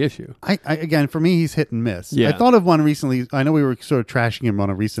part of the issue. I again, for me, he's hit and miss. Yeah. I thought of one recently. I know we were sort of trashing him on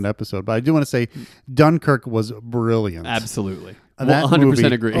a recent episode, but I do want to say Dunkirk was brilliant. Absolutely. That 100% movie,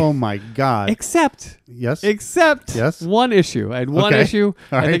 agree. Oh, my God. Except Yes? Except one issue. I had one Okay. issue.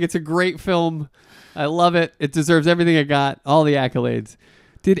 All I right. think it's a great film. I love it. It deserves everything it got, all the accolades.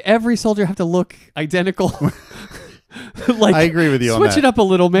 Did every soldier have to look identical? Like, I agree with you on switch that. it up a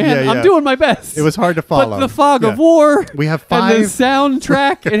little, man. Yeah, yeah. I'm doing my best. It was hard to follow. But the fog of Yeah. war We have and the 5.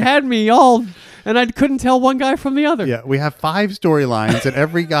 soundtrack, it had me all, and I couldn't tell one guy from the other. Yeah, we have 5 storylines, and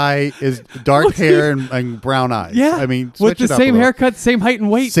every guy is dark hair and brown eyes. Yeah. I mean, with switch the it up same a little. haircut, same height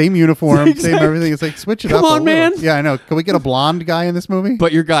and weight. Same uniform, Exactly. same everything. It's like, switch it Come up a on, little. man. Yeah, I know. Can we get a blonde guy in this movie?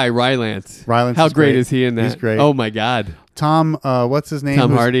 But your guy, Rylance. Rylance How is great great. is he in that? He's great. Oh, my God. Tom, what's his name? Tom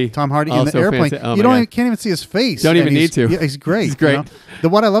Who's- Hardy. Tom Hardy in the Also airplane. fancy- oh You my God. can't even see his face. Don't even and need to. Yeah, he's great. He's great. You know?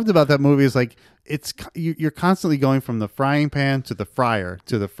 What I loved about that movie is like you're constantly going from the frying pan to the fryer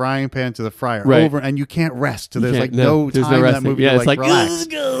to the frying pan to the fryer Right. over, and you can't rest. So there's can't- like no there's time no in that resting. movie Yeah, to it's like like, relax.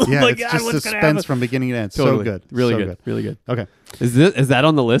 oh Yeah, my it's God, just what's gonna suspense happen? from beginning to end. Totally. So good, Really so good. Really good. Okay, Is that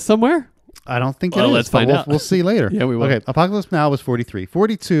on the list somewhere? I don't think Well, it is. let's but find out. We'll see later. Yeah, we will. Okay, Apocalypse Now was 43.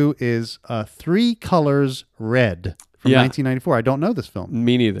 42 is 3 Colors Red from Yeah. 1994. I don't know this film.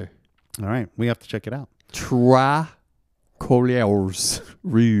 Me neither. All right, we have to check it out. Trois Couleurs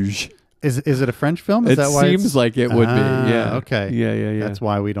Rouge. Is it a French film? Is It that why seems it's- like it would be. Ah, Yeah. Okay. Yeah. That's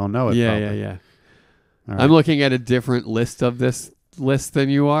why we don't know it. Yeah, probably. yeah. All right. I'm looking at a different list of this list than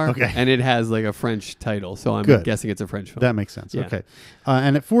you are. Okay. And it has like a French title, so I'm Good. guessing it's a French film. That makes sense. Yeah. Okay.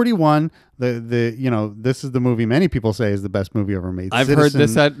 And at 41, this is the movie many people say is the best movie ever made. I've heard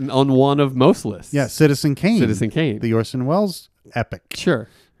this on one of most lists. Yeah, Citizen Kane. Citizen Kane. The Orson Welles epic. Sure.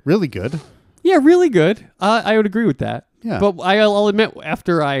 Really good. Yeah, really good. I would agree with that. Yeah. But I'll admit,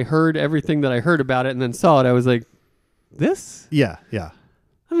 after I heard everything that I heard about it and then saw it, I was like, this? Yeah. Yeah.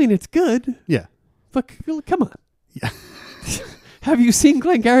 I mean, it's good, Yeah. but come on. Yeah. Have you seen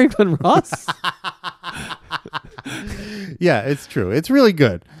Glengarry Glen Ross? Yeah, it's true. It's really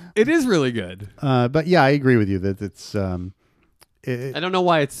good. It is really good. But yeah, I agree with you that it's. I don't know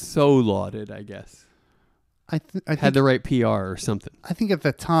why it's so lauded, I guess. I Had think the right PR or something. I think at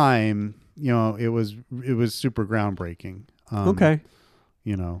the time, it was super groundbreaking. Okay.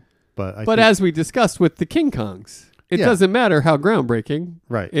 But I But think, as we discussed with the King Kongs, it Yeah. doesn't matter how groundbreaking.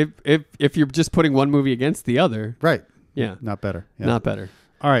 right, If you're just putting one movie against the other, right, yeah, not better. Yeah. not better.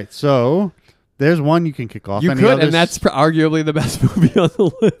 All right, so there's one you can kick off. You Any could, others? and that's arguably the best movie on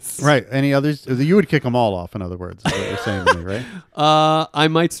the list. right. Any others? You would kick them all off. In other words, is what you're saying to me, right? I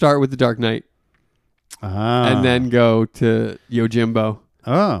might start with The Dark Knight and then go to Yojimbo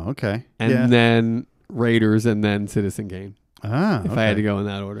Oh, okay. and yeah. then Raiders and then Citizen Kane. If I had to go in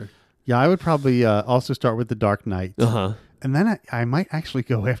that order. Yeah, I would probably also start with The Dark Knight, Uh-huh. and then I might actually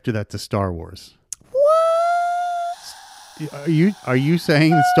go after that to Star Wars. What? Are you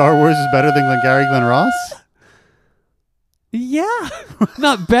saying Star Wars is better than Glengarry Glen Ross? Yeah.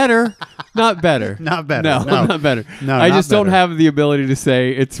 Not better. Not better. Not better. No, No. not better. No, I not just don't better. have the ability to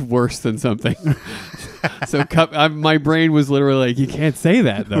say it's worse than something. So my brain was literally like, you can't say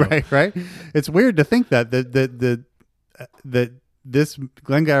that, though. Right. It's weird to think that this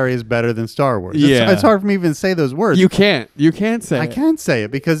Glengarry is better than Star Wars. Yeah. It's hard for me to even say those words. You can't say I it. can't say it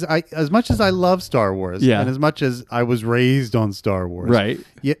because as much as I love Star Wars, Yeah. and as much as I was raised on Star Wars, Right.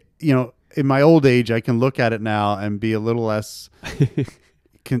 In my old age, I can look at it now and be a little less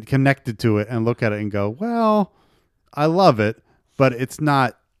connected to it, and look at it and go, well, I love it, but it's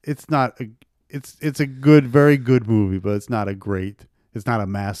a good, very good movie, but it's not a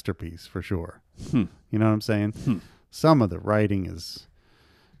masterpiece for sure. You know what I'm saying? Some of the writing is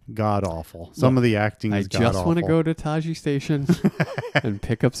god awful. Some of the acting I is god awful. just want to go to Taji Station and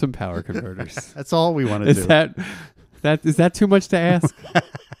pick up some power converters. That's all we want to do. Is that too much to ask?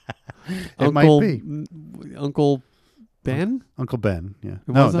 It might be. Uncle Ben? Uncle Ben. Yeah. It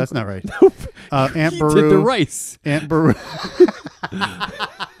No, was that's Uncle- not right. Aunt He Beru. did the rice. Aunt Beru.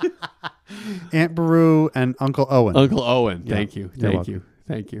 Aunt Beru and Uncle Owen. Uncle Owen. Yeah. Thank you. You're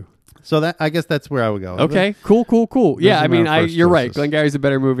Thank you. So I guess that's where I would go. Okay. Cool. Yeah. are I mean, my first you're right. choices. Glengarry's a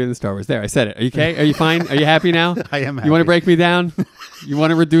better movie than Star Wars. There, I said it. Are you okay? Are you fine? Are you happy now? I am happy. You want to break me down? You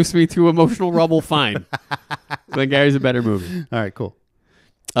want to reduce me to emotional rubble? Fine. Glengarry's a better movie. All right, cool.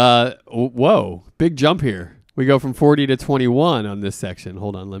 Whoa. Big jump here. We go from 40 to 21 on this section.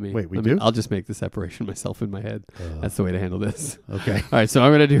 Hold on. Let me. Wait, we let me- do? I'll just make the separation myself in my head. That's the way to handle this. Okay. All right. So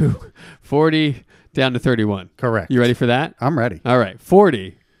I'm going to do 40 down to 31. Correct. You ready for that? I'm ready. All right.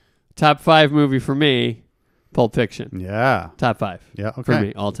 40. Top 5 movie for me, Pulp Fiction. Yeah. Top 5. Yeah. Okay. For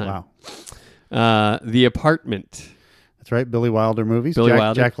me, all time. Wow. The Apartment. That's right. Billy Wilder movies. Billy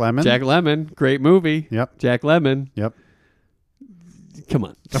Wilder. Jack Lemmon. Jack Lemmon. Great movie. Yep. Jack Lemmon. Yep. Come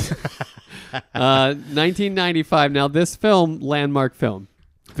on. 1995. Now, this film, landmark film.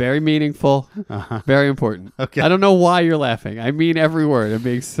 Very meaningful. Very important. Okay. I don't know why you're laughing. I mean every word. I'm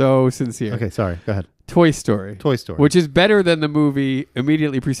being so sincere. Okay. Sorry. Go ahead. Toy Story. Toy Story. Which is better than the movie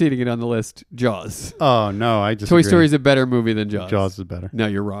immediately preceding it on the list, Jaws. Oh no, I just Toy Story is a better movie than Jaws. Jaws is better. No,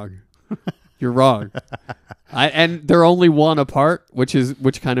 you're wrong. You're wrong. And they're only one apart, which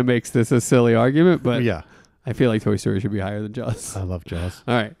kind of makes this a silly argument, but Yeah. I feel like Toy Story should be higher than Jaws. I love Jaws.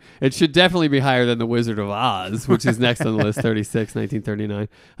 All right. It should definitely be higher than The Wizard of Oz, which is next on the list, 36, 1939.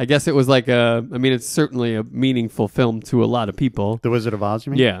 I guess it was it's certainly a meaningful film to a lot of people. The Wizard of Oz,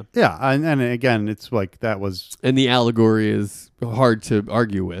 you mean? Yeah. Yeah. And again, it's like that was. And the allegory is hard to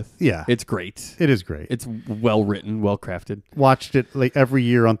argue with. Yeah. It's great. It is great. It's well written, well crafted. Watched it like every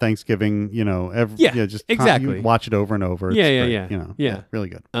year on Thanksgiving. Just exactly. you watch it over and over. It's Yeah, great, yeah. Yeah. Really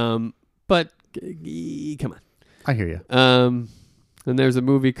good. But come on. I hear you. And there's a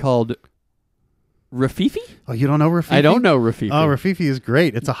movie called Rafifi? Oh, you don't know Rafifi? I don't know Rafifi. Oh, Rafifi is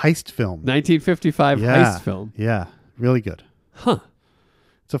great. It's a heist film. 1955 Yeah. heist film. Yeah, really good. Huh.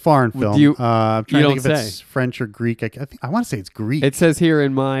 It's a foreign Well, film. do you- I'm you trying to don't think if it's say. French or Greek. I want to say it's Greek. It says here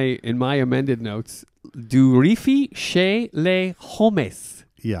in my amended notes, Du Rifi chez les Hommes.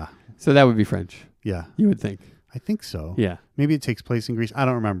 yeah, So that would be French, yeah. you would think. I think so. Yeah. Maybe it takes place in Greece. I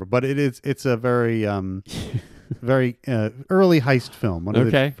don't remember, but it's a very very early heist film. One of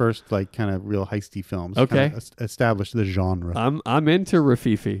Okay. the first kind of real heisty films. Okay. Kind of established the genre. I'm into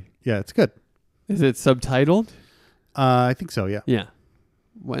Rafifi. Yeah, it's good. Is it subtitled? I think so. Yeah. Yeah.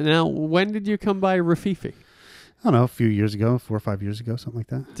 Now, when did you come by Rafifi? I don't know, a few years ago, 4 or 5 years ago, something like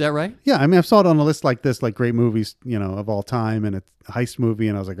that. Is that right? Yeah, I mean, I've saw it on a list like this, like great movies, of all time, and it's a heist movie,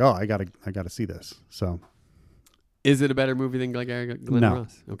 and I was like, oh, I gotta see this. So, Is it a better movie than Glengarry Glen No.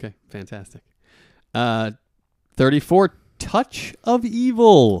 Ross? Okay, fantastic. 34, Touch of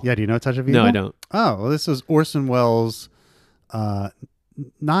Evil. yeah, do you know Touch of Evil? No, I don't. Oh, well, this was Orson Welles,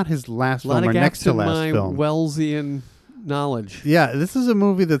 not his last A lot film, or of next gaps to in last my film. Wellesian knowledge. Yeah, this is a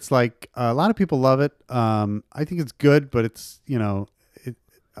movie that's like a lot of people love it. I think it's good, but it's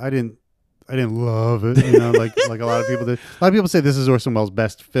I didn't love it. Like a lot of people did. A lot of people say this is Orson Welles'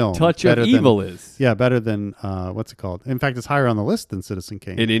 best film. Touch of Better Evil than, is. yeah, better than what's it called? In fact, it's higher on the list than Citizen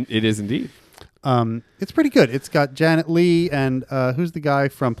Kane. It is indeed. It's pretty good. It's got Janet Leigh and who's the guy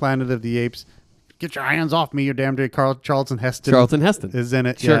from Planet of the Apes? Get your hands off me, you damn dirty Charlton Heston. Charlton Heston is in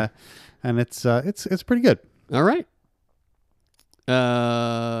it. Sure. Yeah, and it's pretty good. All right.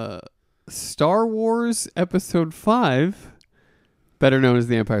 Star Wars Episode 5, better known as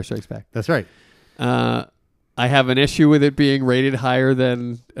The Empire Strikes Back. That's right. I have an issue with it being rated higher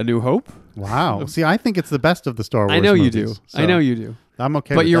than A New Hope. Wow. See, I think it's the best of the Star Wars. I know movies, you do. so I know you do. I'm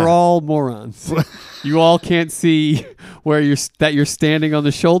okay. But with you're that. all morons. You all can't see where you're standing on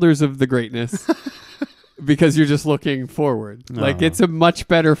the shoulders of the greatness because you're just looking forward. Like, it's a much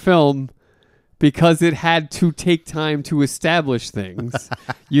better film because it had to take time to establish things.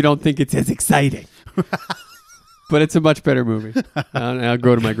 You don't think it's as exciting. But it's a much better movie. I'll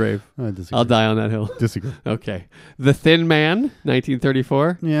go to my grave. I disagree. I'll die on that hill. Disagree. Okay. The Thin Man,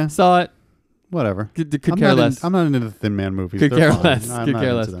 1934. Yeah. Saw it. Whatever. Could care less. I'm not into the Thin Man movies. Could They're care fine. less. I'm Could not care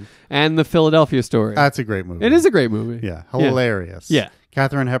into less. them. And The Philadelphia Story. That's a great movie. It is a great movie. Yeah. Hilarious. Yeah.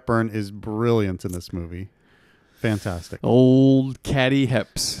 Katharine Hepburn is brilliant in this movie. Fantastic. Old Caddy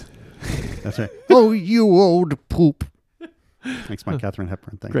Heps. That's right. Oh, you old poop. Thanks, my Katharine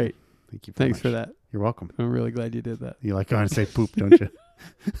Hepburn. Thank Great. you. Thank you very Thanks much. for that. You're welcome. I'm really glad you did that. You like going to say poop, don't you?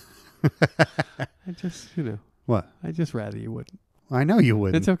 I just, What? I just rather you wouldn't. I know you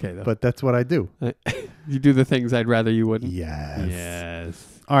wouldn't. It's okay, though. But that's what I do. You do the things I'd rather you wouldn't. Yes.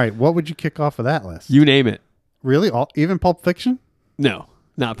 Yes. All right. What would you kick off of that list? You name it. Really? Even Pulp Fiction? No,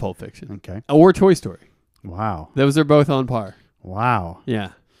 not Pulp Fiction. Okay. Or Toy Story. Wow. Those are both on par. Wow. Yeah.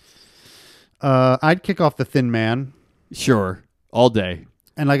 I'd kick off The Thin Man. Sure. All day.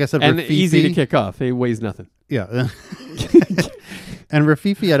 And like I said, And Rafifi, easy to kick off. It weighs nothing. Yeah. And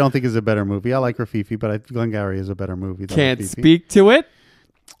Rafifi, I don't think is a better movie. I like Rafifi, but Glengarry is a better movie than Can't Rafifi. speak to it.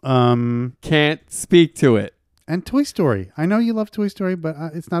 Um, Can't speak to it. and Toy Story. I know you love Toy Story, but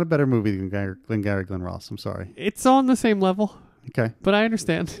it's not a better movie than Glengarry Glen Ross. I'm sorry. It's on the same level, Okay. but I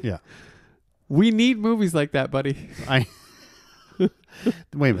understand. Yeah. We need movies like that, buddy. Wait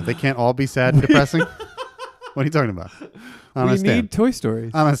a minute. They can't all be sad and depressing? What are you talking about? I don't We understand. need Toy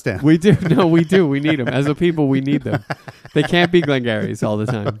Stories. I don't understand. We do. No, we do. We need them. As a people, we need them. They can't be Glengarrys all the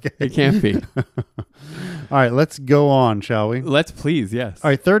time. Okay. They can't be. All right, let's go on, shall we? Let's please, yes. All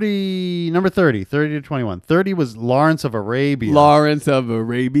right, number 30 to 21. 30 was Lawrence of Arabia. Lawrence of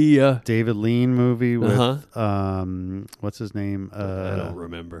Arabia. David Lean movie with, Uh-huh. what's his name? I don't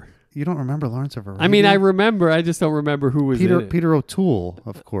remember. You don't remember Lawrence of Arabia? I mean, I remember. I just don't remember who was in it. Peter O'Toole,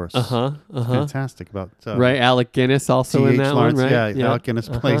 of course. Uh-huh. Uh-huh. Fantastic. About Right. Alec Guinness also in T.H. that Lawrence. one, right? Yeah, Alec Guinness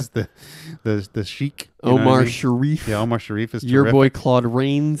plays the sheik. you know what I Omar mean? Sharif. Yeah, Omar Sharif is Your terrific. boy Claude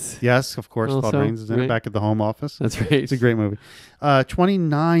Rains. Yes, of course. Claude Also, Rains is in it, right. back at the Home Office. That's right. It's a great movie.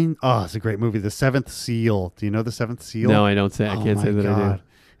 29. Oh, it's a great movie. The Seventh Seal. Do you know The Seventh Seal? No, I don't say. I Oh can't my say that I God.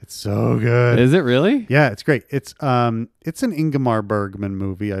 It's so good. do. Is it really? Yeah, it's great. It's an Ingmar Bergman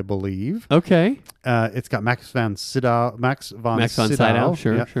movie, I believe. Okay. It's got Max von Sydow.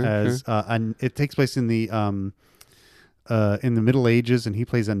 Sure, sure. And it takes place in the Middle Ages, and he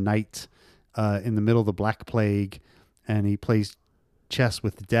plays a knight in the middle of the Black Plague, and he plays chess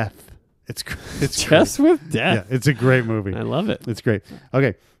with death. It's Chess great. with Death. Yeah, it's a great movie. I love it. It's great.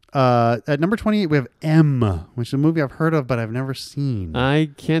 Okay. At number 28, we have M, which is a movie I've heard of, but I've never seen. I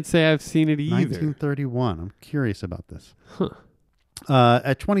can't say I've seen it either. 1931. I'm curious about this.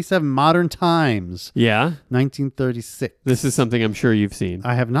 At 27, Modern Times, Yeah. 1936. This is something I'm sure you've seen.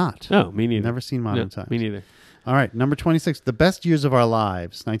 I have not. Oh, me neither. Never seen Modern No, Times. Me neither. All right, number 26, The Best Years of Our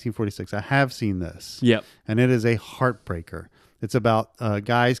Lives, 1946. I have seen this. Yep. And it is a heartbreaker. It's about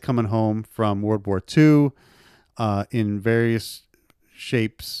guys coming home from World War II in various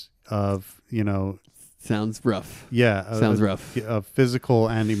shapes of, Sounds rough. yeah. Sounds rough. Of physical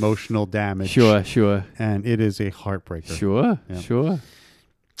and emotional damage. Sure. And it is a heartbreaker. Yeah. Sure.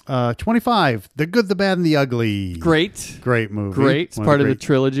 25, The Good, the Bad, and the Ugly. Great. Great movie. Great. It's One part of the great-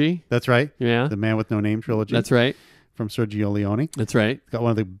 trilogy. That's right. Yeah. The Man with No Name trilogy. That's right. from Sergio Leone. That's right. It's got one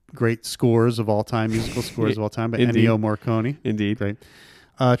of the great scores of all time, musical scores of all time by Indeed. Ennio Morricone. Indeed. Great.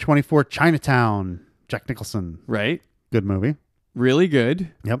 24, Chinatown, Jack Nicholson. Right. Good movie. Really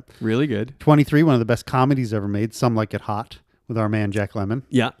good. Yep. Really good. 23, one of the best comedies ever made, Some Like It Hot, with our man Jack Lemmon.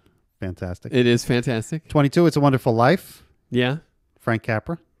 Yeah. Fantastic. It is fantastic. 22, It's a Wonderful Life, Yeah. Frank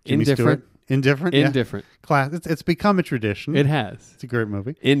Capra. Jimmy Indifferent. Stewart. Indifferent? Yeah. Indifferent. Class. It's become a tradition. It has. It's a great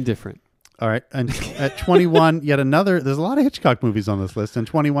movie. Indifferent. All right. And at 21, yet another, there's a lot of Hitchcock movies on this list. And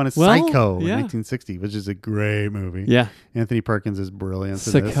 21 is Well, Psycho in yeah. 1960, which is a great movie. Yeah. Anthony Perkins is brilliant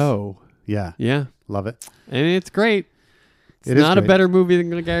in this. Psycho. Yeah. Yeah. Love it. And it's great. It's It is not a great. better movie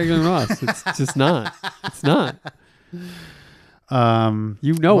than Gary Glenn Ross. It's just not. It's not.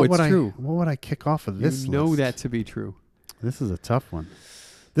 You know what it's would true. What would I kick off of this You know list? that to be true. This is a tough one.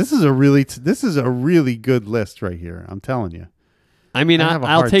 This is a really good list right here. I'm telling you. I mean, I have a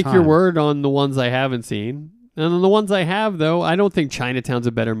I'll hard take your time. word on the ones I haven't seen. And on the ones I have, though, I don't think Chinatown's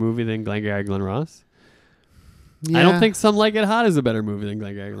a better movie than Glengarry Glen Ross. I Yeah. don't think Some Like It Hot is a better movie than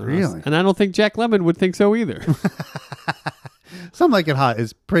Glengarry Glen Ross. Really? And I don't think Jack Lemmon would think so either. Some Like It Hot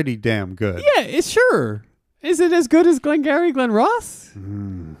is pretty damn good. Yeah, it's sure. Is it as good as Glengarry Glen Ross?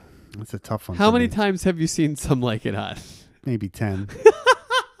 That's a tough one. How for many me. times have you seen Some Like It Hot? Maybe 10.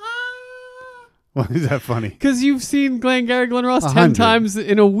 Why is that funny? Because you've seen Glengarry Glen Ross 10 100. times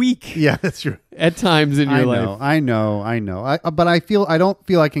in a week Yeah, that's true. at times in your life. I know. But I don't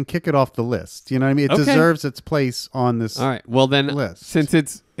feel I can kick it off the list. You know what I mean? It Okay. deserves its place on this. All right. Well, then, list. since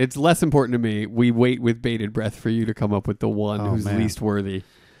it's less important to me, we wait with bated breath for you to come up with the one Oh, who's man. least worthy.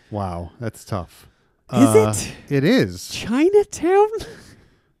 Wow, that's tough. Is it? It is. Chinatown?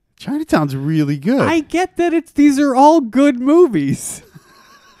 Chinatown's really good. I get that these are all good movies.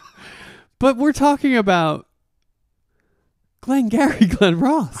 But we're talking about Glengarry Glen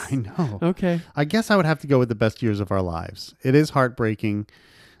Ross. I know. Okay. I guess I would have to go with The Best Years of Our Lives. It is heartbreaking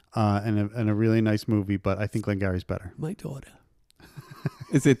and a really nice movie, but I think Glengarry's better. My daughter.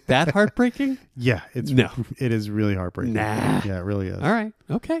 Is it that heartbreaking? Yeah, No. it is really heartbreaking. Nah. Yeah, it really is. All right.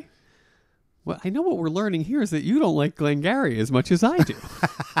 Okay. Well, I know what we're learning here is that you don't like Glengarry as much as I do.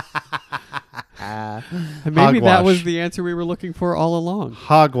 And maybe that Hogwash. was the answer we were looking for all along.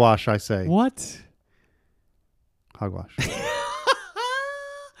 Hogwash, I say. What? Hogwash.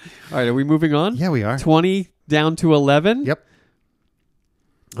 All right, are we moving on? Yeah, we are. 20 down to 11? Yep.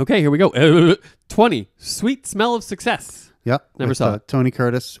 Okay, here we go. 20, Sweet Smell of Success. Yep. Never with, saw it. Tony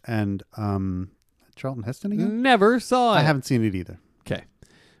Curtis and Charlton Heston again? Never saw it. I haven't seen it either. Okay.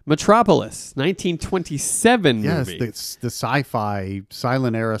 Metropolis, 1927 Yes, movie. the sci-fi,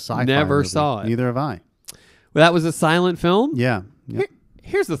 silent era sci-fi Never movie. saw it. Neither have I. Well, that was a silent film? Yeah. Yep.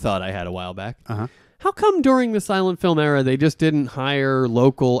 Here's the thought I had a while back. Uh-huh. How come during the silent film era they just didn't hire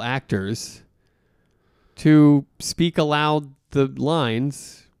local actors to speak aloud the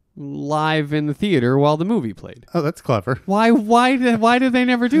lines live in the theater while the movie played? Oh, that's clever. Why did they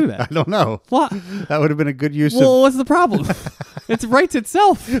never do I that? don't know. What? That would have been a good use Well, what's the problem? It writes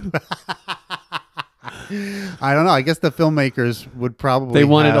itself. I don't know. I guess the filmmakers would probably They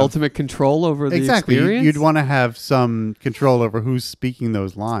wanted have, ultimate control over the exactly. experience. You'd want to have some control over who's speaking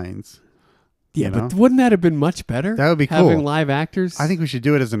those lines. yeah, you know? but wouldn't that have been much better? That would be having cool. live actors. I think we should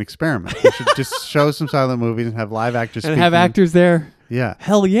do it as an experiment. We should just show some silent movies and have live actors and speaking. have actors there. Yeah.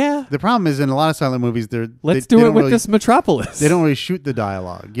 Hell yeah. The problem is in a lot of silent movies, Let's they do it don't with really, this Metropolis. They don't really shoot the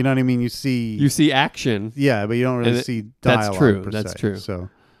dialogue. You know what I mean? You see action, yeah, but you don't really And see dialogue. that's true. per That's se. true. So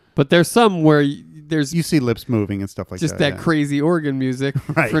but there's some where there's you see lips moving and stuff like just that. that crazy organ music,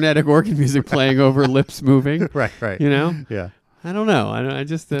 Right. frenetic organ music playing over lips moving. Right, right. You know, Yeah. I don't know. I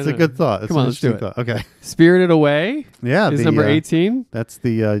just It's a good thought. It's Come an on, let's do interesting it. thought. Okay. Spirited Away Yeah. is the, number 18. That's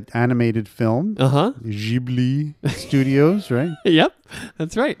the animated film. Uh-huh. Ghibli Studios, right? Yep,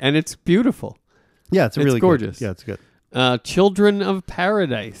 that's right, and it's beautiful. Yeah, it's It's really gorgeous. Good. Yeah, it's good. Children of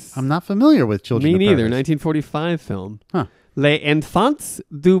Paradise. I'm not familiar with Children Me of neither. Paradise. 1945 film. Huh. Les Enfants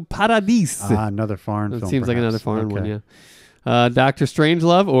du Paradis. Another foreign That film. seems like another perhaps. foreign one, Okay. yeah. Dr.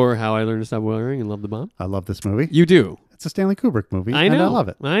 Strangelove, or How I Learned to Stop Worrying and Love the Bomb. I love this movie. You do. It's a Stanley Kubrick movie. I know. And I love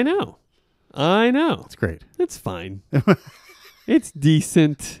it. I know. I know. It's great. It's fine. It's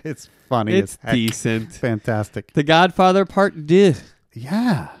decent. It's funny. It's heck. decent. Fantastic. The Godfather Part 2.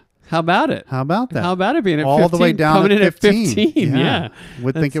 Yeah. How about it? How about that? How about it being at all 15? the way down Coming at in at 15. 15. Yeah.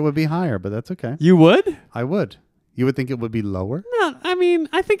 Would think it would be higher, but that's okay. You would? I would. You would think it would be lower? No, I mean,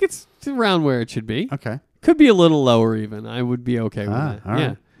 I think it's around where it should be. Okay. Could be a little lower even. I would be okay with that. All right.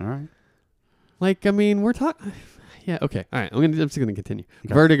 Yeah. All right. Like, I mean, we're talking. Yeah, okay. All right. I'm just going to continue.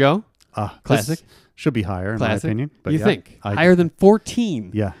 Okay. Vertigo. This Classic. should be higher, in Classic. my opinion. But You yeah, think? I Higher do. than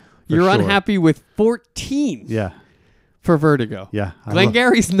 14. Yeah. for You're sure. unhappy with 14. Yeah. for Vertigo. Yeah.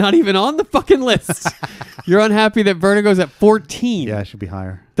 Glengarry's not even on the fucking list. You're unhappy that Vertigo's at 14. Yeah, it should be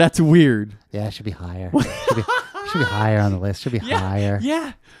higher. That's weird. Yeah, it should be higher. should be higher on the list. Should be higher.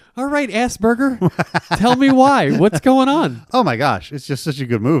 Yeah. All right, Asperger. Tell me why. What's going on? Oh my gosh, it's just such a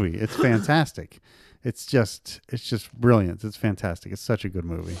good movie. It's fantastic. It's just brilliant. It's fantastic. It's such a good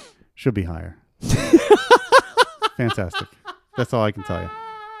movie. Should be higher. Fantastic. That's all I can tell you.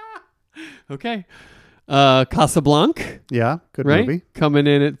 Okay. Casablanca. Yeah, good right? movie. Coming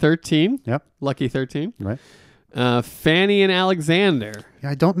in at 13. Yep. Lucky 13. Right. Fanny and Alexander.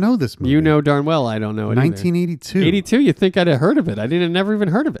 Yeah, I don't know this movie. You know darn well I don't know it 1982. either. 82? You'd think I'd have heard of it. I never even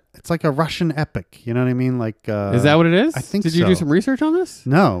heard of it. It's like a Russian epic. You know what I mean? Like, is that what it is? I think Did you do so. some research on this?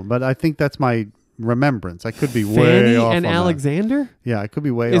 No, but I think that's my remembrance. I could be Fanny way off and on that. Alexander? Yeah, I could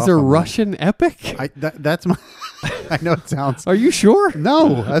be way Is off a on that. Russian epic? That's my... I know it sounds... Are you sure?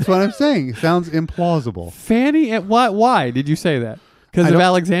 No, that's what I'm saying. It sounds implausible. Fanny and why did you say that? Because of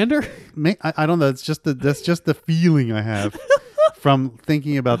Alexander? I don't know. It's just that's just the feeling I have from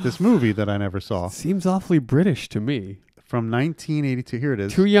thinking about this movie that I never saw. Seems awfully British to me. From 1982. Here it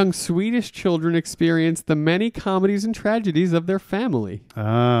is. Two young Swedish children experience the many comedies and tragedies of their family.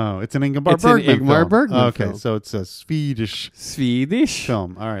 Oh, it's an Ingmar It's an Bergman Ingmar film. Bergman Okay, film. so it's a Swedish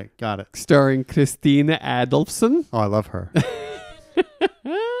film. All right, got it. Starring Christina Adolfsson Oh, I love her.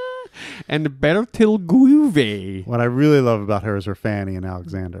 and Bertil Guve. What I really love about her is her Fanny and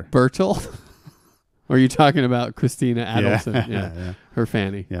Alexander. Bertil? Or are you talking about Christina Adolfsson? Yeah. Her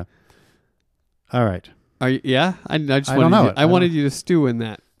Fanny. Yeah. All right. Are you, yeah? I just I wanted don't know you, it. I wanted you to stew in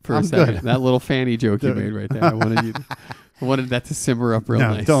that for I'm a second. good. That little Fanny joke you Do it. made right there. I wanted that to simmer up real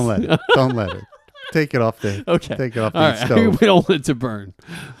No, nice. don't let it. Don't let it. Take it off the. Okay. Take it off All the right. stove. We don't want it to burn.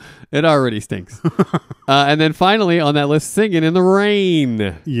 It already stinks. And then finally on that list, Singing in the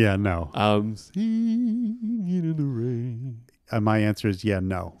Rain. Yeah, no. I'm singing in the rain. My answer is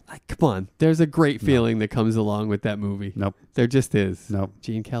no. Like, come on. There's a great feeling that comes along with that movie. Nope. There just is. Nope.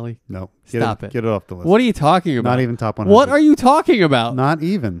 Gene Kelly. Nope. Stop it. Get it off the list. What are you talking about? Not even top 100. What are you talking about? Not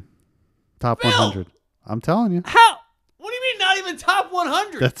even top 100. I'm telling you. How? What do you mean not even top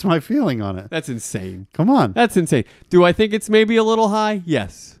 100? That's my feeling on it. That's insane. Come on. That's insane. Do I think it's maybe a little high?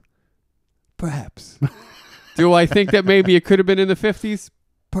 Yes. Perhaps. Do I think that maybe it could have been in the 50s?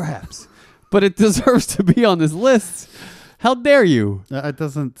 Perhaps. But it deserves to be on this list. How dare you? It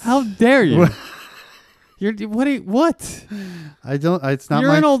doesn't. How dare you? You're what? I don't. It's not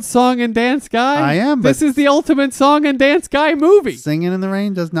You're my. an old song and dance guy. I am, This but- is the ultimate song and dance guy movie. Singing in the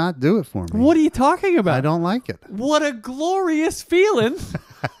Rain does not do it for me. What are you talking about? I don't like it. What a glorious feeling.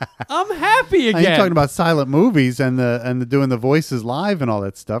 I'm happy Are again. you talking about silent movies and the doing the voices live and all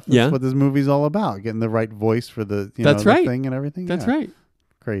that stuff? That's Yeah. what this movie's all about. Getting the right voice for the That's the right. thing and everything. That's Yeah. right.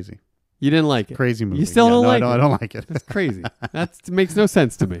 Crazy. You didn't like it. Crazy movie. You still don't no, like I it. don't like it. That's crazy. That makes no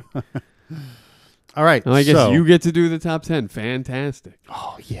sense to me. All right. I guess so, you get to do the top 10. Fantastic.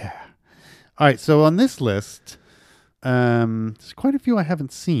 Oh yeah. All right. So on this list, there's quite a few I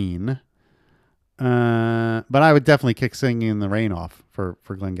haven't seen, but I would definitely kick Singing in the Rain off for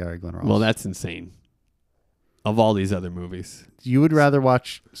Glengarry Glen Ross. Well, that's insane. Of all these other movies. You would rather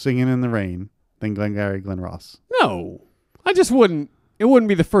watch Singing in the Rain than Glengarry Glen Ross. No. I just wouldn't. It wouldn't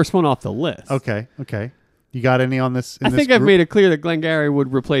be the first one off the list. Okay. You got any on this? I think I've made it clear that Glengarry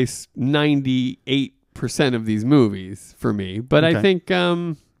would replace 98% of these movies for me. But I Okay. think,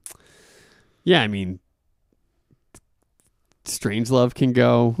 yeah, I mean, Strangelove can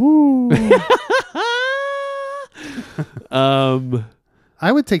go.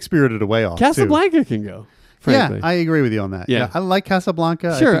 I would take Spirited Away off. Casablanca can go. Too. Yeah, Frankly. I agree with you on that. Yeah. I like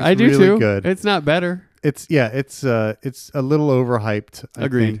Casablanca. Sure, think I it's do really too. Good. It's not better. It's a little overhyped. I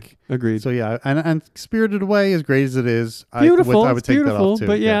Agreed. think. Agreed. So yeah, and Spirited Away, as great as it is, Beautiful. I would It's take beautiful. that off too.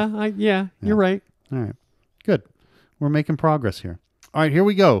 But yeah, you're right. All right. Good. We're making progress here. All right, here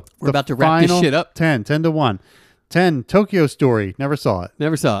we go. We're about to wrap this final shit up. 10 to 1. 10, Tokyo Story. Never saw it.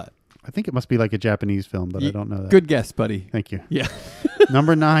 Never saw it. I think it must be like a Japanese film, but I don't know that. Good guess, buddy. Thank you. Yeah.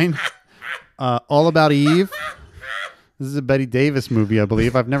 Number 9, All About Eve. This is a Betty Davis movie, I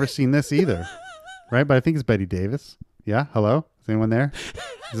believe. I've never seen this either. Right? But I think it's Betty Davis. Yeah? Hello? Is anyone there?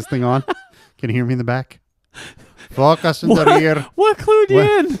 Is this thing on? Can you hear me in the back? Focus in the rear. What clued you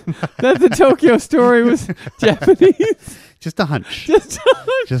in that the Tokyo Story was Japanese? Just a hunch. Just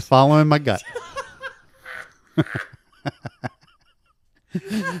Just following my gut. All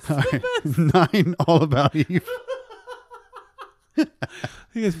right. 9, All About Eve. I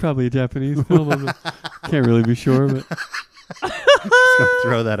think it's probably a Japanese film. Can't really be sure, but Just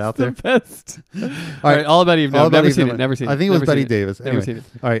throw that out there. Best. All right, All About Eve. No, never seen it. Never seen it. I think it was Never Betty seen it. Davis. Never Anyway. seen it.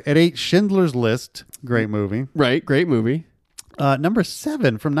 All right, at 8, Schindler's List. Great movie. Right, great movie. Number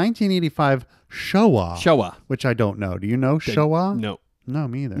 7 from 1985, Showa. Showa. Which I don't know. Do you know Showa? No. No,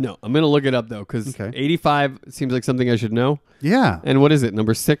 me either. No, I'm going to look it up, though, because Okay. 85 seems like something I should know. Yeah. And what is it?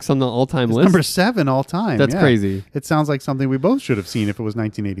 Number 6 on the all-time list? Number 7 all time. That's yeah. crazy. It sounds like something we both should have seen if it was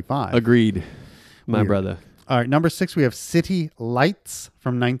 1985. Agreed. My Weird. brother. All right, number 6, we have City Lights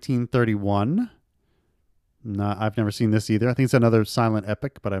from 1931. No, I've never seen this either. I think it's another silent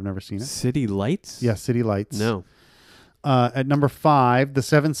epic, but I've never seen it. City Lights? Yeah, City Lights. No. At number 5, The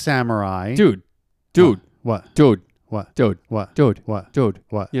Seven Samurai. Dude. What? Dude. What? Dude. What? Dude. What? Dude.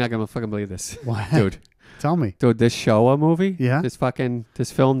 What? You're not going to fucking believe this. What? Dude. Tell me. Dude, this Showa movie? Yeah? This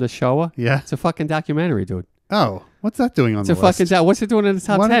film, this Showa? Yeah. It's a fucking documentary, dude. Oh, what's that doing on It's the a fucking list? what's it doing in the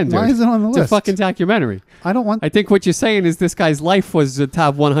top Why- 10, dude? why is it on the It's list? a fucking documentary. I don't want... I think what you're saying is this guy's life was the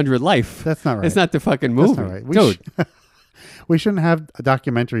top 100 life. That's not right. It's not the fucking movie. That's not right. Dude, We shouldn't have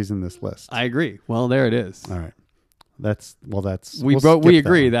documentaries in this list. I agree. Well, there it is. All right. That's... Well, that's... We we'll we skip that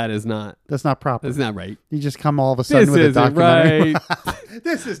agree one. that is not. That's not proper. That's not right. You just come all of a sudden This with a isn't documentary. right.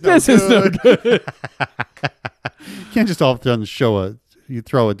 This is no This good. is no good. You can't just all of a sudden you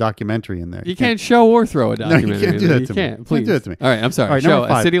throw a documentary in there. You can't show or throw a No, documentary. you can't do in there. that to You me. can't. You Please can't do that to me. All right, I'm sorry. All right, number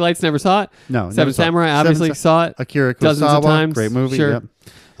Show 5. City Lights never saw it. No, never Seven saw it. Samurai obviously saw it. Akira Dozens of Kurosawa, times. great movie. Sure.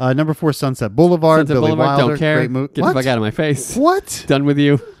 Yep. Number 4, Sunset Boulevard. Sunset Billy Boulevard, Wilder, don't care. great movie. Get the fuck out of my face. What? Done with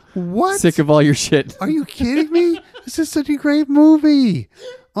you. What? Sick of all your shit. Are you kidding me? This is such a great movie.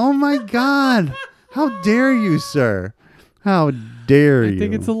 Oh my God! How dare you, sir? How dare you? I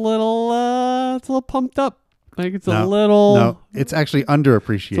think it's a little pumped up. Like it's a No, little. No, it's actually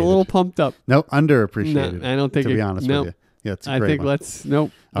underappreciated. It's a little pumped up. No, underappreciated. No, I don't think to be it- honest nope. with you. Yeah, it's a I great think one. let's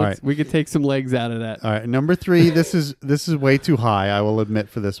nope. All Let's- We could take some legs out of that. All right, number 3. This is way too high. I will admit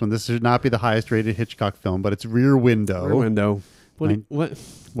for this one. This should not be the highest rated Hitchcock film, but it's Rear Window. Rear Window. What? Mine- What?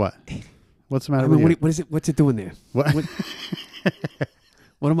 What? What's the matter I mean, with you? what is it? What's it doing there? What?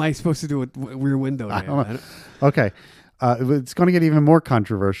 What am I supposed to do with Rear Window? There? don't know. Okay, it's going to get even more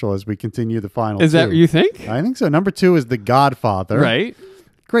controversial as we continue the final. Is that two. what you think? I think so. Number 2 is The Godfather. Right.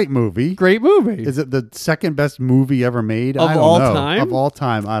 Great movie. Great movie. Is it the second best movie ever made? Of I don't all know. time? Of all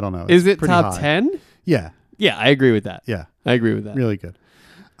time, I don't know. Is It's it pretty top high. 10? Yeah, Yeah, I agree with that. yeah, I agree with that. really good.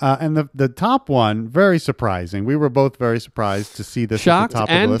 And the top one, very surprising. We were both very surprised to see this Shocked at the top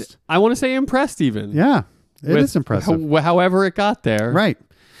and of the list. I want to say impressed even. Yeah, it with is impressive. However it got there. Right.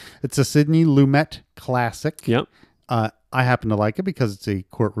 It's a Sidney Lumet classic. Yep. I happen to like it because it's a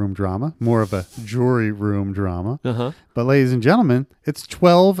courtroom drama, more of a jury room drama. Uh-huh. But ladies and gentlemen, it's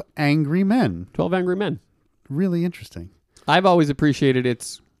 12 Angry Men. 12 Angry Men. Really interesting. I've always appreciated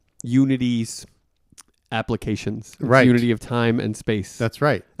its Unity's applications. Its Right. Unity of time and space. That's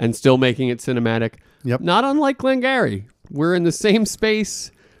right. And still making it cinematic. Yep. Not unlike Glengarry. We're in the same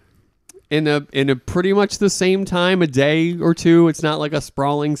space in a pretty much the same time, a day or two. It's not like a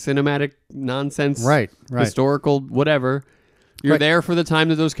sprawling cinematic nonsense. Right. Historical, whatever. You're Right. there for the time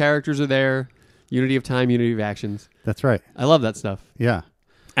that those characters are there. Unity of time, unity of actions. That's right. I love that stuff. Yeah.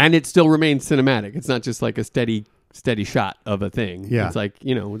 And it still remains cinematic. It's not just like a steady shot of a thing. Yeah. It's like,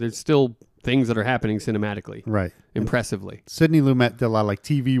 there's still things that are happening cinematically, Right. impressively. Sidney Lumet did a lot of like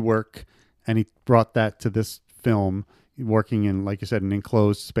TV work, and he brought that to this film, working in, like you said, an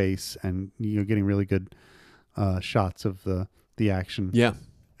enclosed space, and getting really good shots of the action. Yeah.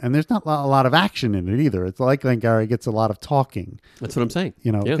 And there's not a lot of action in it either. It's like Glengarry gets a lot of talking, That's what I'm saying.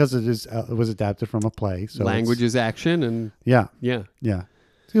 you know, Yeah. because it was adapted from a play. So Language is action and yeah, yeah. yeah.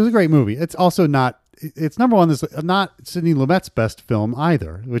 It was a great movie. It's also not. It's number one. This not Sidney Lumet's best film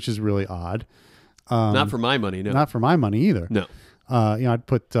either, which is really odd. Not for my money, no. Not for my money either. No. I'd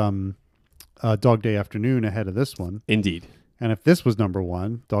put Dog Day Afternoon ahead of this one. Indeed. And if this was number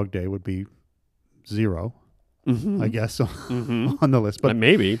one, Dog Day would be 0, I guess, on the list. But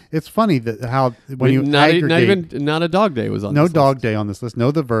maybe. it's funny that how when you not aggregate, not a Dog Day was on no this Dog list. Day on this list,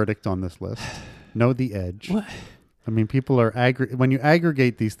 no The Verdict on this list, no The Edge. What? I mean, people are when you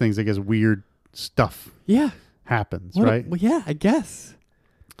aggregate these things, I guess weird stuff Yeah. happens, What right? well, yeah, I guess.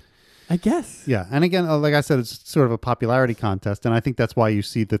 Yeah, and again, like I said, it's sort of a popularity contest, and I think that's why you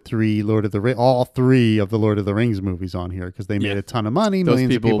see all three of the Lord of the Rings movies on here, because they made Yeah. a ton of money, Those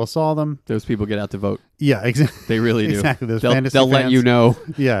millions of people- people saw them. Those people get out to vote. Yeah, exactly. They really do. Exactly. Those They'll fantasy let fans. you know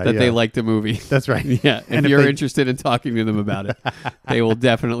Yeah, that yeah. they liked the movie. That's right. Yeah, And if if you're they- interested in talking to them about it, they will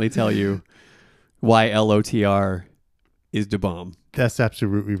definitely tell you why LOTR is the bomb, That's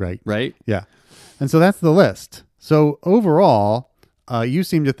absolutely right. right? Yeah, and so that's the list. So overall, you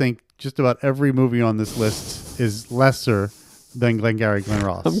seem to think just about every movie on this list is lesser than Glengarry Glen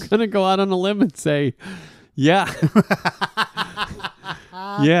Ross. I'm gonna go out on a limb and say, yeah,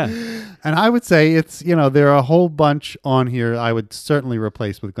 yeah. And I would say it's, there are a whole bunch on here I would certainly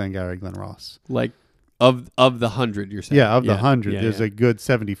replace with Glengarry Glen Ross. Like of the 100, you're saying? Yeah, of the 100, yeah, there's yeah. a good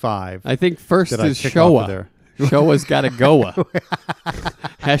 75. I think first that I is tick off of Showa. there. Showa's gotta goa.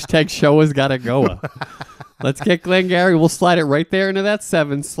 Hashtag Showa's gotta goa. Let's get Glengarry. We'll slide it right there into that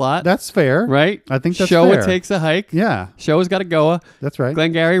 7 slot. That's fair. Right? I think that's Showa fair. takes a hike. Yeah, Showa's gotta goa. that's right.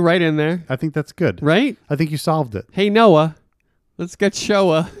 Glengarry right in there. I think that's good. Right? I think you solved it. Hey, Noah, let's get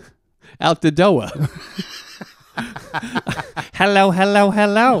Showa out the Doa. Hello, hello,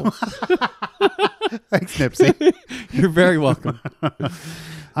 hello. Thanks, Nipsey. You're very welcome.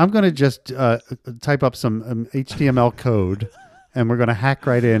 I'm going to just type up some HTML code, and we're going to hack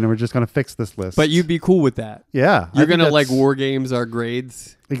right in, and we're just going to fix this list. But you'd be cool with that. Yeah. You're I think going to like that's- war games our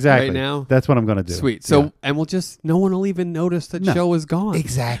grades Exactly. right now? That's what I'm going to do. Sweet. So, Yeah. and we'll just, no one will even notice that No. Show is gone.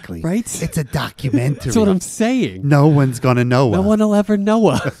 Exactly. Right? It's a documentary. That's what I'm saying. No one's going to know. No one will ever know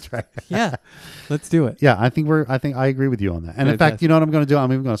us. That's right. Yeah. Let's do it. Yeah, I think I agree with you on that. And in fact, Fantastic. you know what I'm going to do?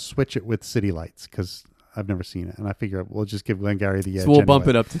 I'm even going to switch it with City Lights because I've never seen it, and I figure we'll just give Glengarry the edge. So we'll bump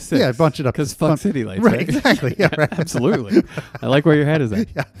anyway. it up to 6. Yeah, bunch it up. Because to- fuck bump- City Lights. Right, exactly. Yeah, right. Absolutely. I like where your head is at.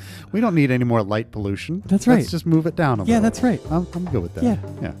 Yeah, we don't need any more light pollution. That's right. Let's just move it down a little. Yeah, that's right. I'm good with that. Yeah.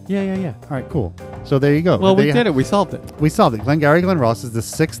 Yeah. Yeah, yeah, yeah. All right, cool. So there you go. Well, There we you did ha- it. We solved it. We solved it. Glengarry Glen Ross is the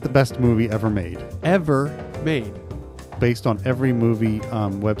 6th best movie ever made, Ever made. based on every movie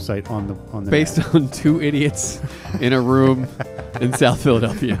website on the Based net. on 2 idiots in a room in South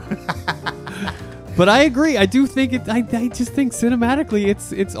Philadelphia. But I agree. I do think it. I just think cinematically,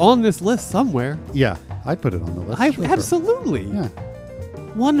 it's on this list somewhere. Yeah, I'd put it on the list. Sure. Absolutely. Yeah,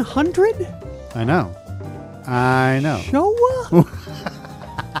 100. I know. Showa.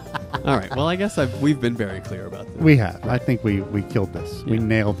 All right. Well, I guess we've been very clear about this. We have. I think we killed this. We Yeah.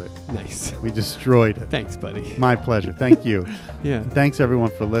 nailed it. Nice. We destroyed it. Thanks, buddy. My pleasure. Thank you. Yeah. Thanks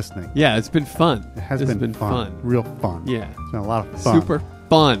everyone for listening. Yeah. It's been fun. It has This been fun. Real fun. Yeah. It's been a lot of fun. Super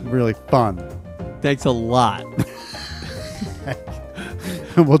fun. Really fun. Thanks a lot.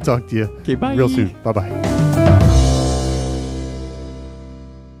 We'll talk to you Okay. Bye. real soon. Bye bye.